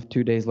 Sure enough,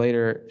 2 days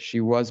later, she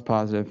was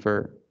positive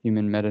for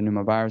human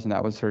metapneumovirus, and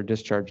that was her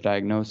discharge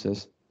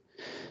diagnosis.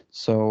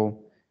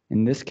 So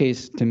in this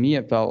case, to me,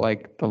 it felt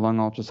like the lung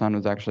ultrasound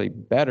was actually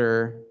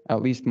better,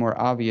 at least more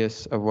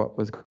obvious of what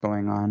was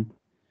going on.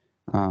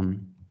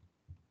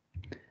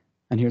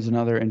 And here's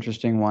another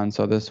interesting one.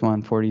 So this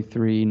one,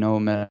 43, no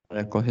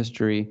medical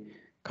history,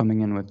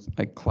 coming in with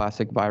like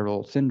classic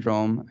viral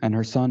syndrome, and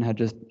her son had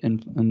just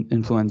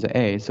influenza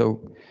A.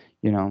 So,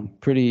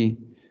 pretty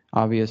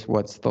obvious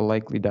what's the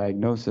likely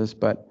diagnosis,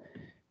 but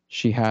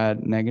she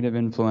had negative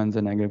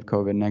influenza, negative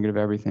COVID, negative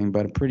everything,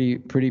 but a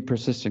pretty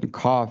persistent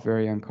cough,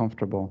 very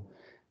uncomfortable,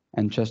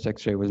 and chest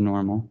x-ray was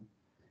normal.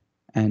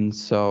 And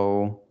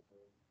so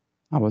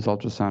I was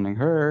ultrasounding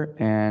her,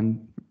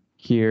 and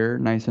here,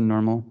 nice and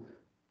normal,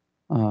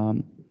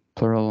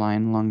 pleural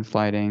line, lung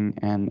sliding,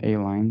 and A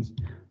lines.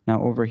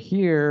 Now over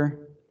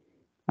here,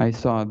 I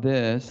saw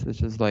this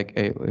is like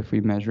if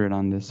we measure it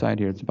on this side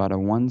here, it's about a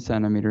 1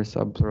 centimeter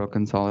subpleural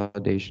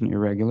consolidation,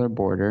 irregular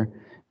border,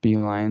 B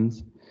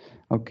lines.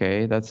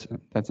 Okay, that's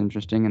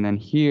interesting. And then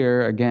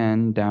here,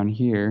 again, down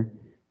here,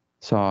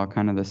 saw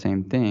kind of the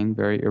same thing,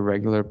 very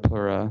irregular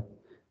pleura,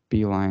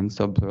 B line,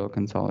 subpleural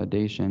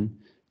consolidation.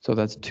 So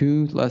that's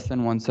 2 less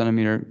than 1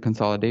 centimeter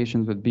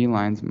consolidations with B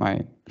lines.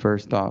 My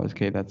first thought was,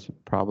 okay, that's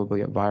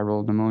probably a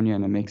viral pneumonia,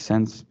 and it makes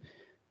sense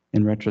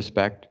in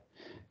retrospect.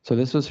 So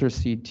this was her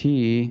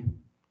CT.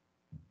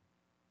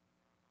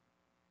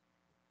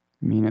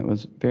 I mean, it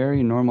was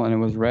very normal, and it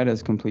was read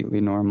as completely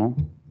normal.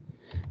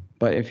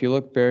 But if you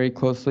look very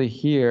closely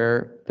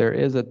here, there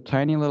is a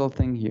tiny little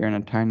thing here and a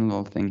tiny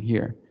little thing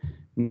here.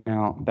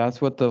 Now, that's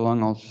what the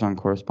lung ultrasound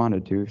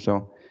corresponded to.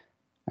 So,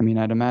 I mean,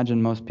 I'd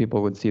imagine most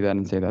people would see that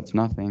and say that's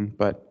nothing.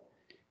 But,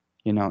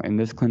 you know, in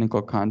this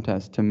clinical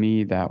context, to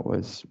me, that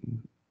was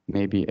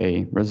maybe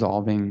a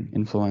resolving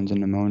influenza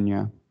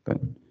pneumonia, but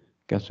I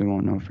guess we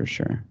won't know for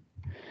sure.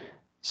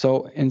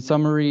 So in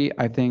summary,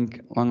 I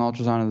think lung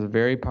ultrasound is a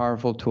very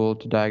powerful tool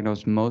to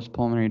diagnose most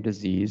pulmonary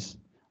disease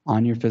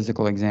on your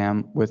physical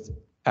exam with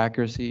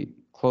accuracy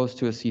close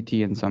to a CT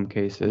in some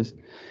cases.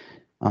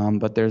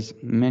 But there's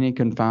many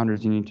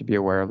confounders you need to be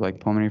aware of, like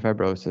pulmonary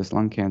fibrosis,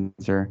 lung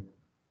cancer.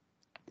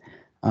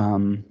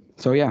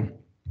 So yeah,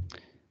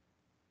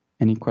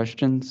 any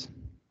questions?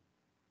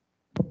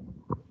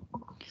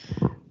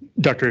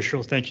 Dr.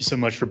 Istrail, thank you so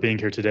much for being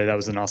here today. That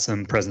was an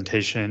awesome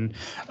presentation.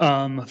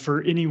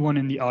 For anyone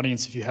in the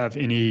audience, if you have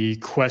any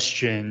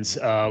questions,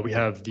 we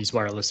have these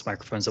wireless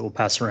microphones that we'll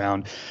pass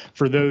around.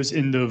 For those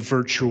in the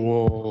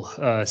virtual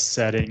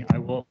setting, I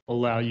will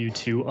allow you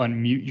to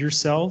unmute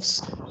yourselves.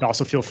 And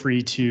also feel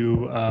free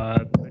to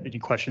put any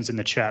questions in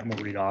the chat and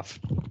we'll read off.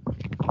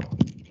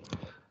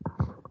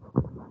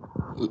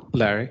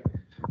 Larry?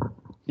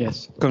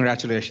 Yes.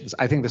 Congratulations.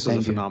 I think this was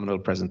Thank a you. phenomenal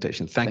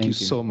presentation. Thank you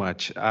so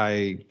much.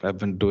 I've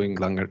been doing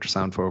lung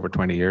ultrasound for over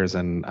 20 years,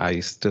 and I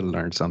still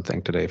learned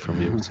something today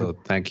from you. So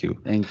thank you.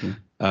 Thank you.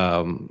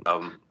 And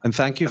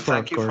thank you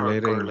for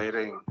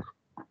correlating.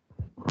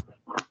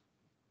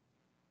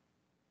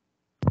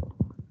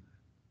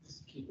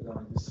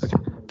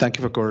 Thank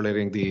you for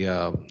correlating the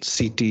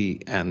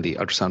CT and the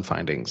ultrasound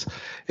findings.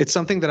 It's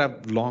something that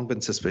I've long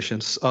been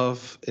suspicious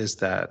of, is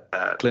that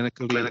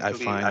clinically I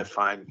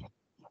find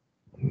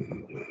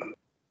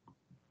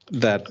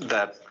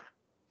that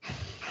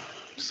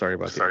sorry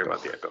about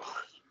the echo.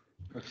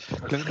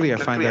 Clinically, I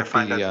find that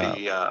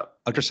the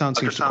ultrasound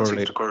seems to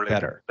correlate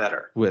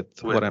better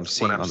with what I'm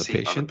seeing on the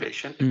patient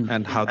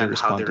and how they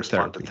respond to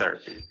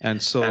therapy.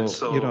 And so,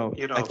 you know,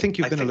 I think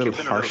you've been a little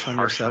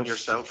harsh on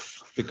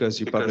yourself because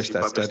you published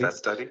that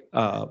study.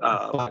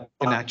 But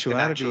in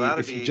actuality,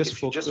 if you just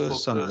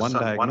focus on one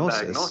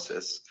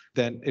diagnosis,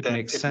 then it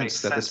makes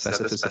sense that the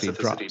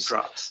specificity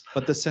drops.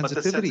 But the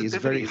sensitivity is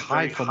very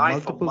high for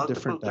multiple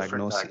different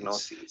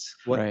diagnoses.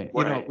 Right.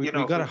 We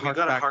got to hark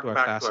back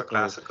to our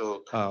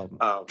classical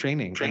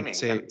training and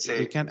say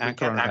we can't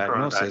anchor on a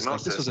diagnosis.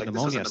 Like this was a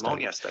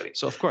pneumonia study.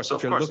 So of course,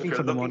 if you're looking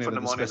for pneumonia,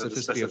 then the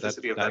specificity of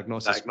that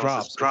diagnosis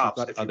drops if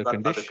you've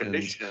got other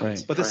conditions.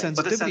 Right. But the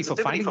sensitivity for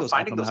finding those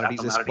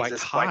abnormalities is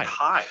quite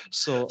high.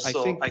 So I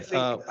think I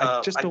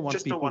just don't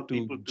want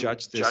people to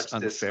judge this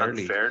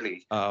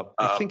unfairly. I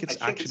think it's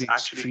actually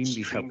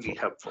extremely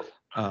helpful.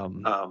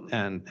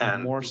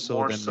 And more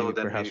so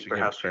than maybe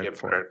perhaps we get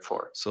credit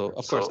for. So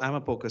of course, I'm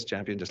a POCUS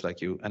champion just like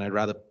you, and I'd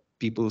rather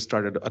people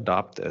started to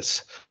adopt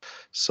this.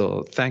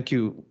 So thank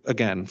you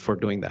again for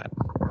doing that.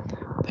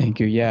 Thank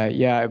you.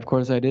 Yeah. Of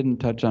course, I didn't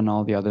touch on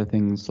all the other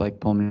things like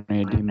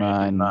pulmonary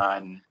edema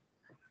and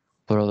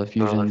pleural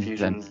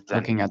effusions and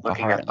looking at the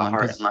heart and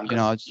lung.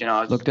 Because,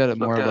 I looked at it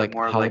more like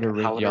how would a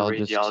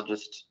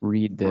radiologist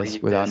read this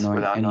without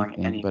knowing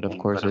anything. But of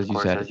course, as you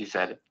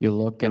said, you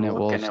look and it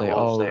will say,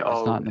 oh,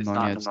 it's not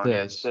pneumonia, it's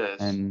this.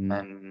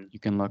 And you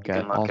can look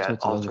at all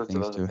sorts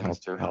of other things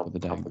to help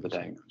with the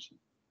diagnosis.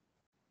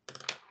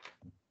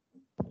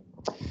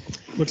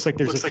 Looks like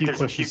there's a few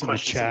questions in the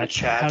chat.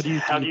 How do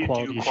you do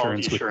quality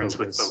assurance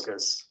with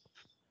POCUS?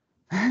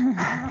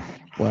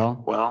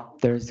 Well,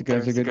 there's a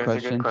good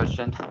question.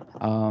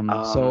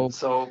 So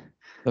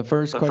the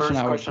first question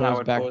I would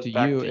pose back to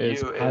you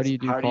is, how do you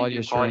do quality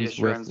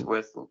assurance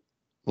with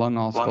lung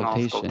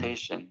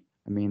auscultation?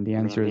 I mean, the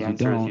answer is you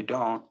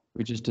don't.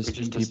 We just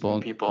assume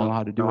people know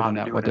how to do it and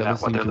that what they're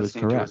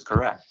listening to is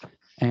correct.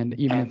 And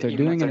even if they're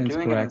doing it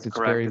incorrect, it's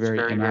very,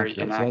 very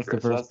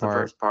inaccurate. So that's the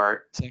first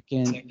part.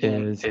 Second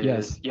is,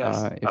 yes,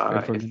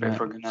 if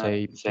we're going to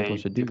say people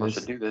should do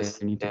this,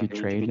 they need to be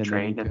trained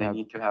and they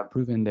need to have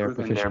proven they're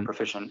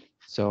proficient.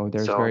 So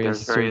there's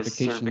various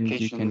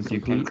certifications you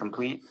can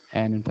complete.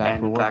 And in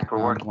fact, we're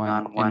working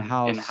on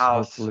one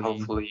in-house,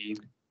 hopefully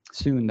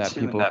soon, that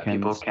people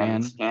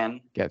can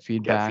scan, get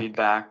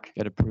feedback,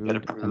 get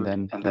approved, and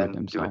then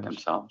do it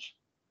themselves.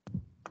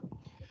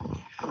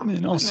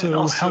 And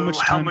also, how much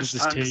time does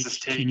this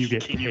take? Can you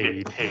get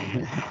paid?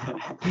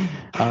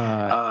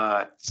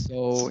 I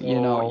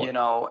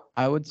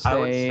would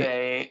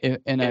say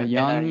in a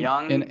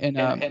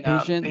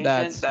patient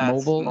that's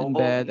mobile in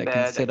bed that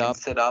can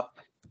sit up,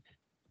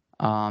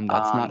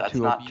 that's not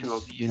too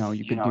obese.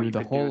 You could do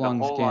the whole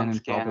lung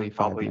scan in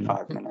probably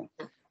 5 minutes.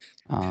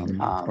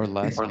 Or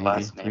less,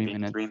 maybe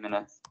 3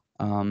 minutes.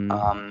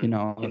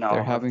 If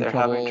they're having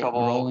trouble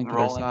rolling to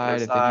their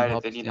side,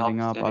 if they need help standing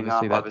up,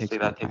 obviously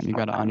that takes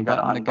more time. You got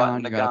to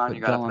unbutton the gown,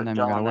 you got to put gel on them,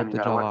 you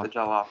got to wipe the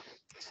gel off.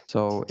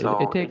 So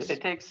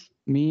it takes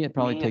me, it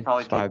probably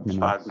takes 5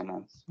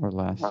 minutes or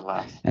less.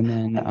 And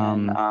then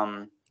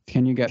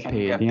can you get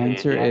paid? The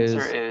answer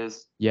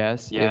is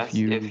yes, if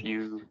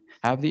you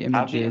have the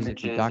images,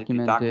 if you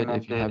document it,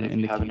 if you have an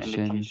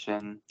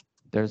indication,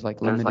 there's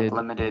like limited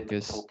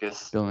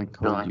POCUS billing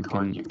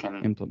code you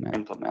can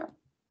implement.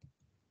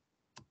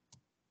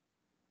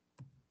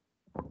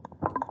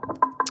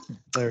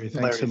 Larry,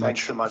 thanks so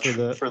much for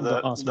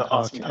the awesome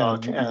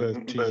talk, and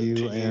both to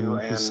you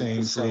and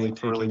Hussein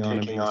for really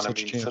taking on and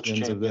being such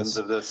champions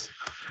of this.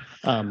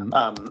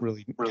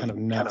 Really kind of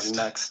next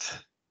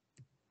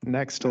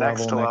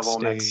level,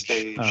 next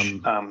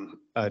stage,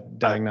 a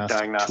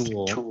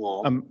diagnostic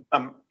tool.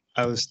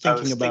 I was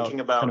thinking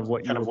about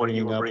kind of what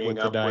you were bringing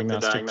up with the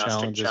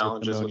diagnostic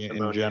challenges with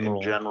pneumonia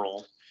in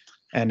general,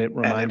 and it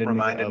reminded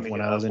me of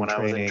when I was in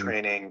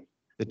training,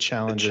 the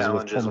challenges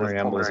with pulmonary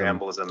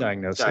embolism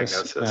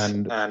diagnosis.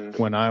 And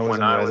when I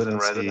was in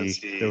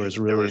residency, there was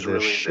really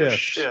this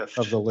shift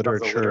of the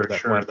literature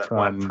that went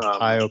from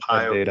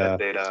POCUS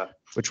data,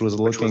 which was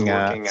looking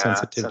at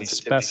sensitivity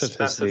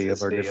specificity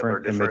of our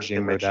different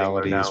imaging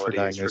modalities for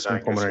diagnosing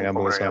pulmonary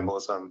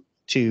embolism,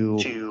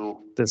 to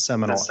the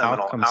seminal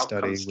outcome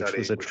study, which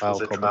was a trial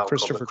called the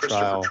Christopher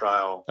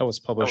trial that was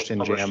published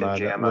in JAMA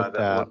that looked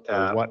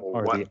at what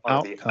are the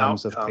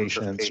outcomes of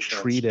patients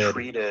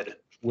treated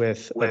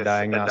with a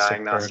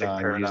diagnostic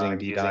paradigm using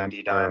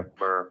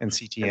D-dimer and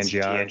CT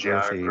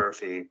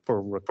angiography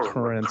for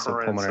recurrence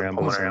of pulmonary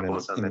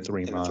embolism in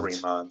 3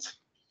 months.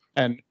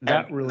 And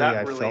that really,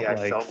 I felt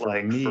like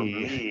for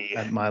me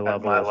at my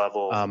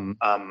level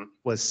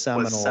was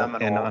seminal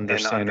in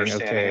understanding,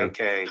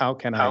 okay, how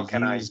can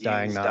I use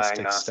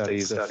diagnostic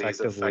studies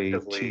effectively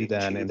to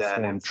then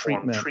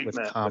inform treatment with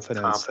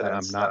confidence that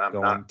I'm not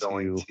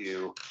going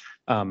to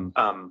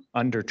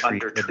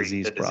undertreat the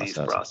disease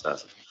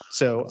process.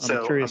 So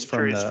I'm curious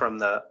from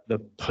the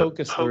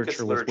POCUS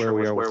literature with where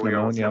we are with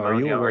pneumonia, are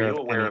you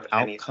aware of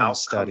any outcome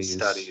studies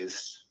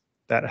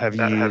that have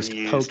used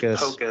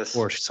POCUS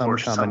or some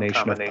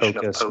combination of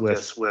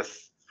POCUS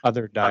with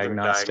other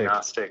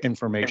diagnostic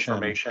information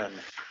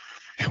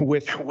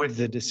with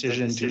the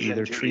decision to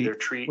either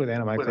treat with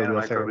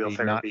antimicrobial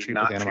therapy, not treat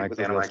with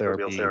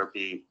antimicrobial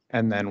therapy,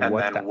 and then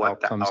what the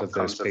outcomes of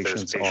those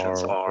patients are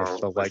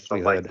with the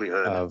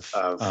likelihood of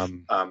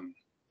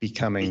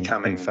becoming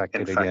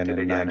infected again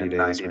in 90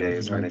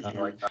 days or anything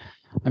like that?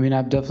 I mean,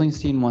 I've definitely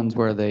seen ones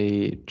where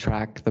they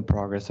track the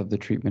progress of the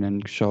treatment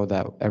and show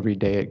that every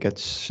day it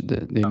gets,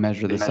 they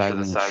measure the size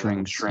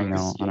and it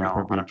shrinks, you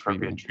know, on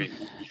appropriate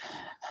treatment.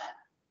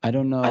 I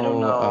don't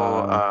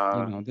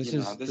know, this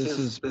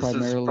is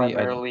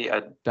primarily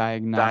a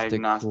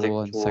diagnostic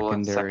tool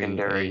and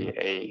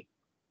secondary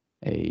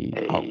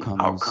a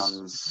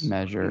outcomes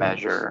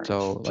measure.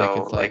 So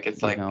like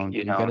it's like,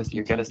 you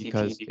get a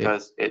CT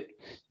because it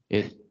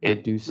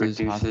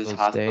reduces hospital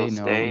stay.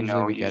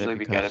 No, usually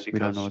we get it because we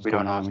don't know what's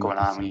going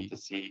on. We need to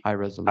see high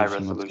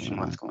resolution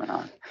what's going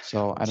on.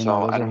 So I don't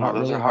know.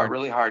 Those are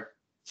really hard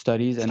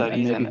studies, and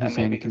maybe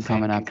Hussein can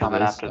comment after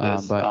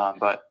this.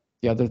 But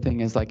the other thing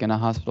is, like in a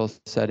hospital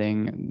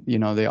setting, you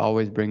know, they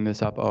always bring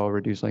this up. Oh,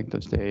 reduce length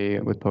of stay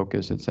with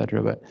POCUS,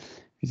 etc. But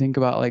if you think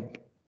about,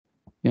 like,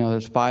 you know,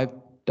 there's 5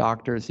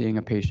 doctors seeing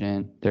a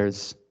patient.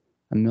 There's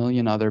a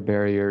million other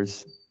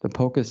barriers. The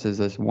POCUS is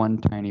this one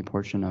tiny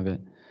portion of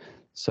it.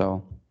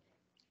 So,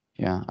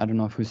 yeah, I don't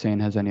know if Hussein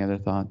has any other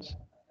thoughts.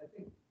 I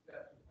think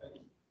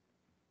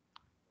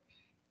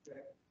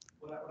that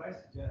what I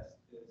suggest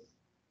is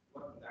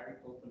what Larry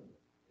opened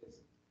with is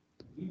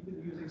we've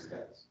been using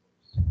stethoscopes.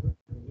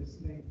 We're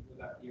listening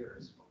with our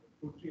ears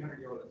for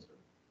 300-year-old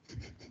instrument.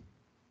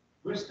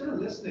 We're still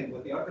listening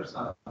with the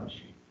ultrasound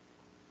machine.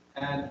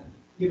 And,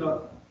 you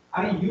know,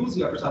 I use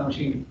the ultrasound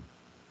machine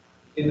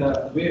in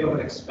a way of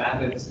an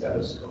expanded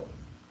stethoscope.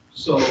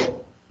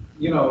 So,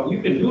 you know, you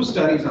can do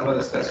studies on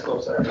whether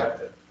stethoscopes are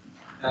effective.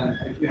 And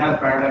if you have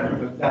paradigm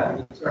with that,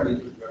 you can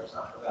certainly use the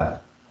ultrasound for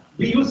that.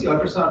 We use the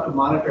ultrasound to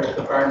monitor if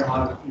the paradigm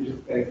monitor is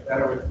getting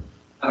better with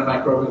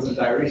antimicrobials and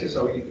diuresis,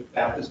 or if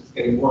this is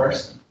getting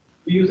worse.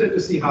 We use it to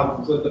see how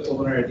good the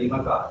pulmonary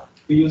edema got.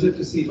 We use it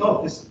to see,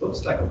 oh, this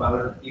looks like a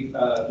valid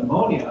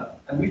pneumonia.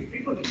 And we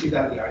frequently see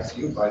that in the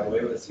ICU, by the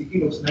way, where the CT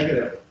looks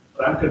negative,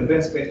 but I'm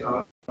convinced based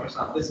on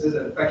ultrasound, this is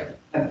an infection.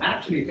 And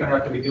actually, it turned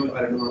out to be human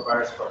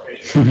metapneumovirus for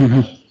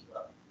patients.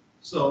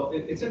 So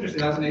it's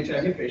interesting. I was an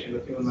HIV patient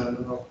with human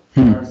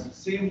metapneumovirus.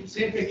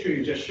 Same picture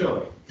you just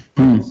showed.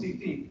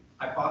 CT,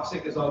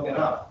 hypoxic is all get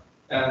up,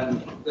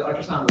 and the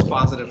ultrasound was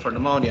positive for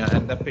pneumonia,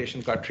 and that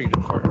patient got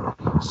treated for it.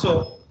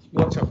 So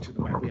what's up to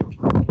the mic?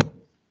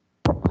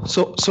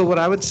 So what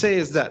I would say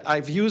is that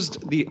I've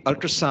used the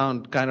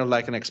ultrasound kind of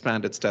like an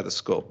expanded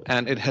stethoscope,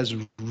 and it has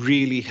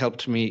really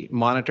helped me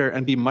monitor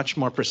and be much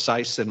more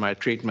precise in my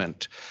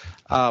treatment.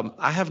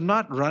 I have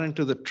not run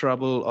into the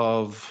trouble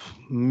of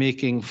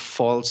making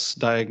false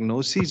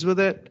diagnoses with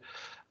it.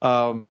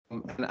 And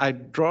I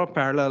draw a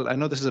parallel. I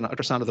know this is an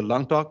ultrasound of the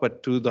lung talk,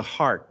 but to the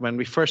heart. When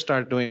we first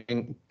started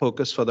doing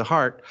POCUS for the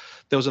heart,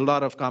 there was a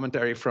lot of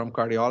commentary from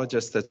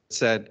cardiologists that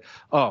said,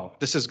 oh,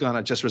 this is going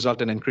to just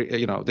result in increase,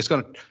 you know, this is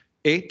going to,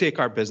 A, take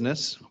our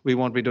business. We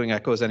won't be doing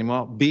echoes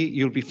anymore. B,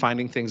 you'll be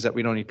finding things that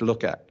we don't need to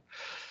look at.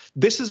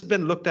 This has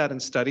been looked at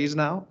in studies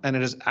now, and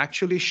it is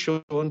actually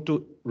shown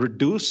to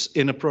reduce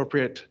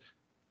inappropriate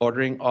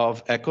ordering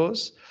of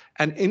echoes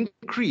and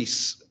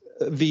increase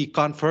the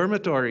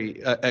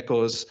confirmatory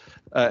echoes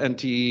and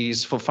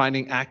TEs for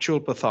finding actual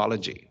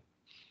pathology.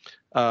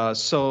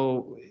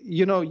 So,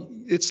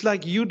 it's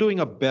like you doing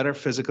a better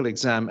physical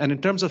exam. And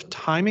in terms of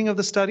timing of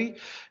the study,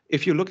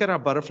 if you look at our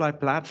Butterfly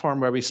platform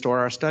where we store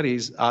our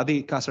studies,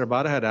 Adi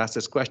Kasarabada had asked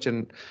this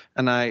question,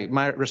 and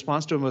my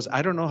response to him was,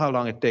 I don't know how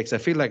long it takes. I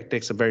feel like it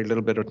takes a very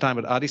little bit of time.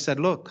 But Adi said,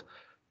 look,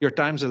 your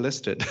times are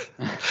listed.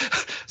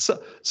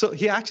 So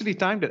he actually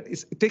timed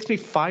it. It takes me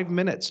 5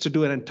 minutes to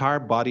do an entire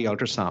body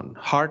ultrasound,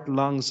 heart,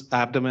 lungs,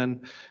 abdomen,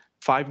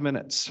 5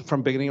 minutes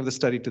from beginning of the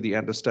study to the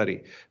end of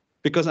study,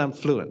 because I'm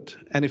fluent.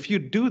 And if you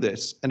do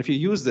this, and if you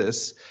use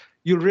this,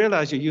 you'll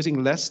realize you're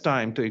using less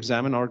time to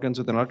examine organs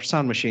with an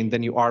ultrasound machine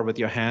than you are with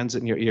your hands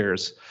and your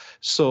ears.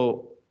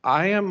 So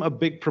I am a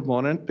big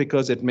proponent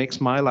because it makes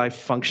my life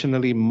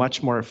functionally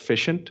much more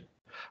efficient.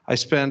 I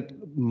spend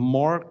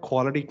more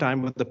quality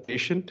time with the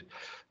patient.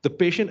 The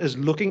patient is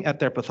looking at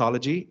their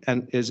pathology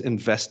and is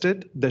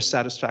invested. Their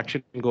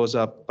satisfaction goes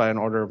up by an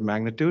order of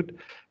magnitude.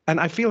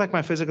 And I feel like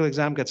my physical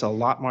exam gets a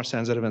lot more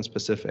sensitive and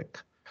specific.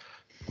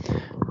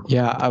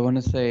 Yeah, I want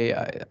to say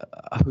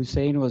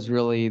Hussein was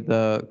really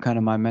the kind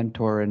of my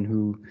mentor and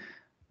who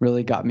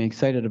really got me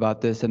excited about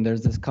this. And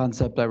there's this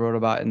concept I wrote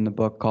about in the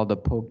book called the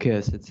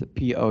POCUS. It's a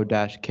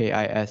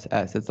PO-KISS.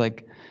 It's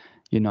like,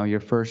 your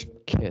first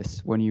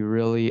kiss when you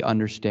really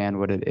understand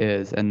what it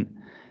is.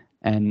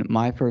 And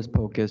my first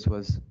POCUS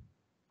was,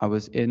 I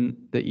was in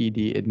the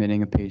ED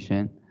admitting a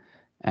patient,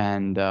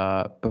 and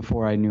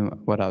before I knew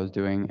what I was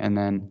doing, and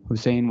then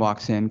Hussein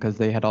walks in because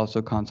they had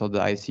also consulted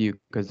the ICU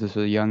because this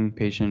was a young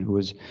patient who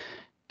was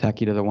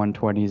tachy to the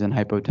 120s and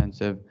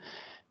hypotensive.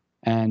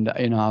 And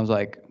I was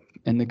like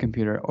in the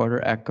computer,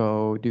 order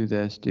echo, do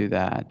this, do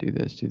that, do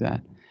this, do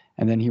that.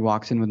 And then he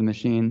walks in with the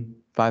machine.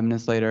 5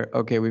 minutes later,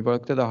 okay, we've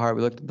looked at the heart,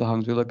 we looked at the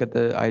lungs, we looked at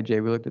the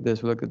IJ, we looked at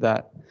this, we looked at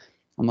that.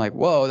 I'm like,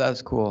 whoa,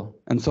 that's cool.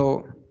 And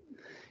so,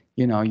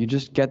 you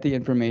just get the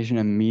information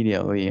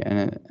immediately,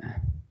 and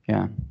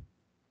yeah.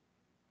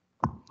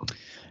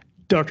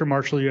 Dr.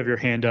 Marshall, you have your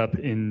hand up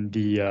in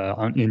the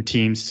in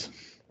Teams.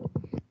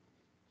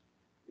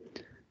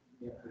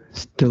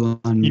 Still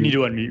on. You need to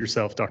unmute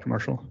yourself, Dr.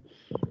 Marshall.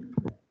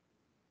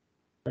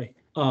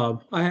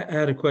 I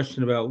had a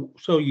question about,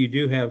 so you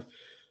do have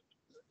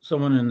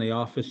someone in the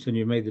office and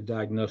you made the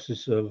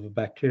diagnosis of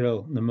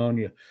bacterial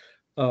pneumonia.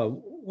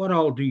 What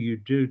all do you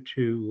do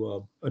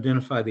to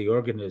identify the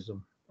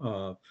organism?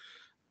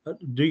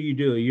 Do you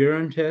do a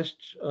urine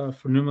test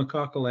for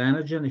pneumococcal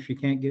antigen if you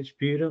can't get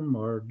sputum,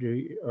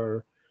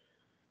 or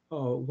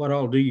what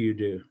all do you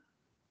do?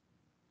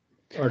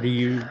 Or do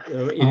you,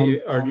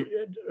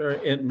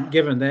 and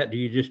given that, do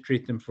you just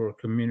treat them for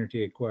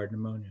community-acquired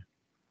pneumonia?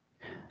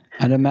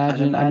 I'd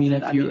imagine,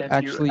 if you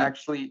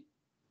actually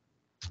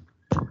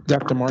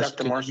Dr. Morse,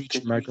 can you reach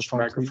the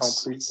microphone,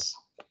 please?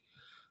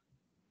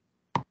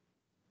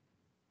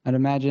 I'd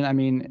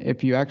imagine,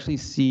 if you actually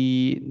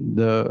see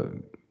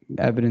the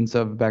evidence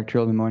of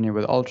bacterial pneumonia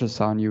with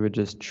ultrasound, you would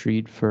just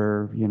treat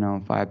for,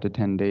 5 to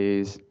 10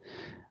 days.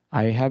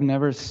 I have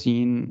never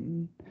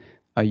seen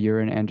a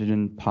urine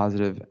antigen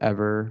positive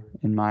ever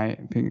in my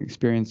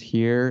experience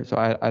here. So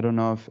I don't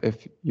know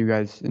if you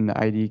guys in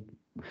the ID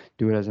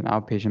do it as an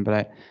outpatient, but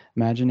I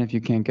imagine if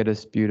you can't get a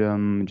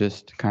sputum,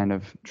 just kind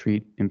of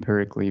treat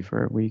empirically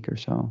for a week or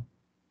so.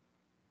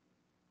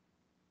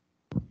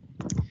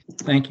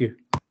 Thank you.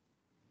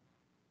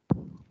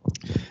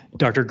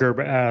 Dr.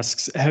 Gerber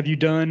asks, have you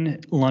done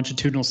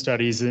longitudinal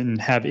studies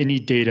and have any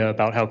data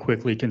about how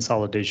quickly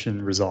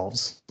consolidation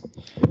resolves?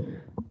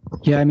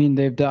 Yeah,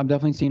 I've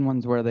definitely seen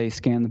ones where they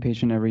scan the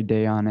patient every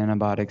day on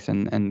antibiotics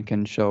and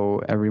can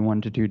show every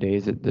 1 to 2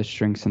 days this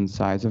shrinks in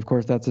size. Of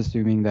course, that's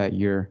assuming that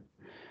you're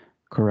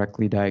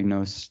correctly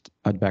diagnosed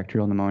a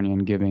bacterial pneumonia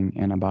and giving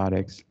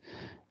antibiotics.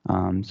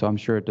 So I'm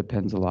sure it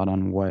depends a lot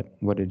on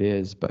what it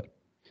is, but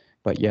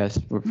yes,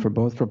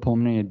 for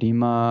pulmonary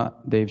edema,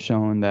 they've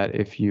shown that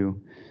if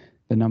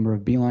the number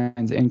of B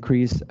lines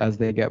increase as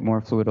they get more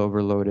fluid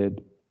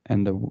overloaded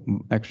and the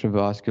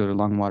extravascular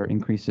lung water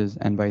increases,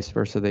 and vice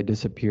versa, they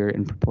disappear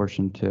in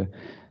proportion to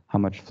how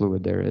much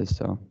fluid there is.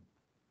 So.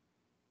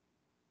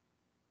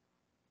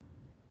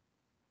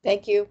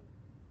 Thank you.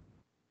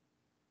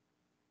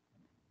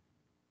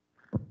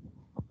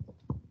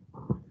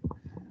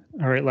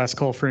 All right, last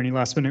call for any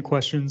last minute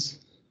questions.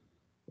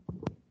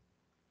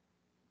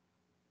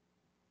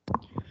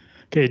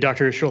 Okay,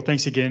 Dr. Istrail,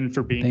 thanks again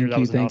for being here. That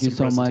was an awesome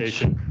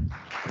presentation.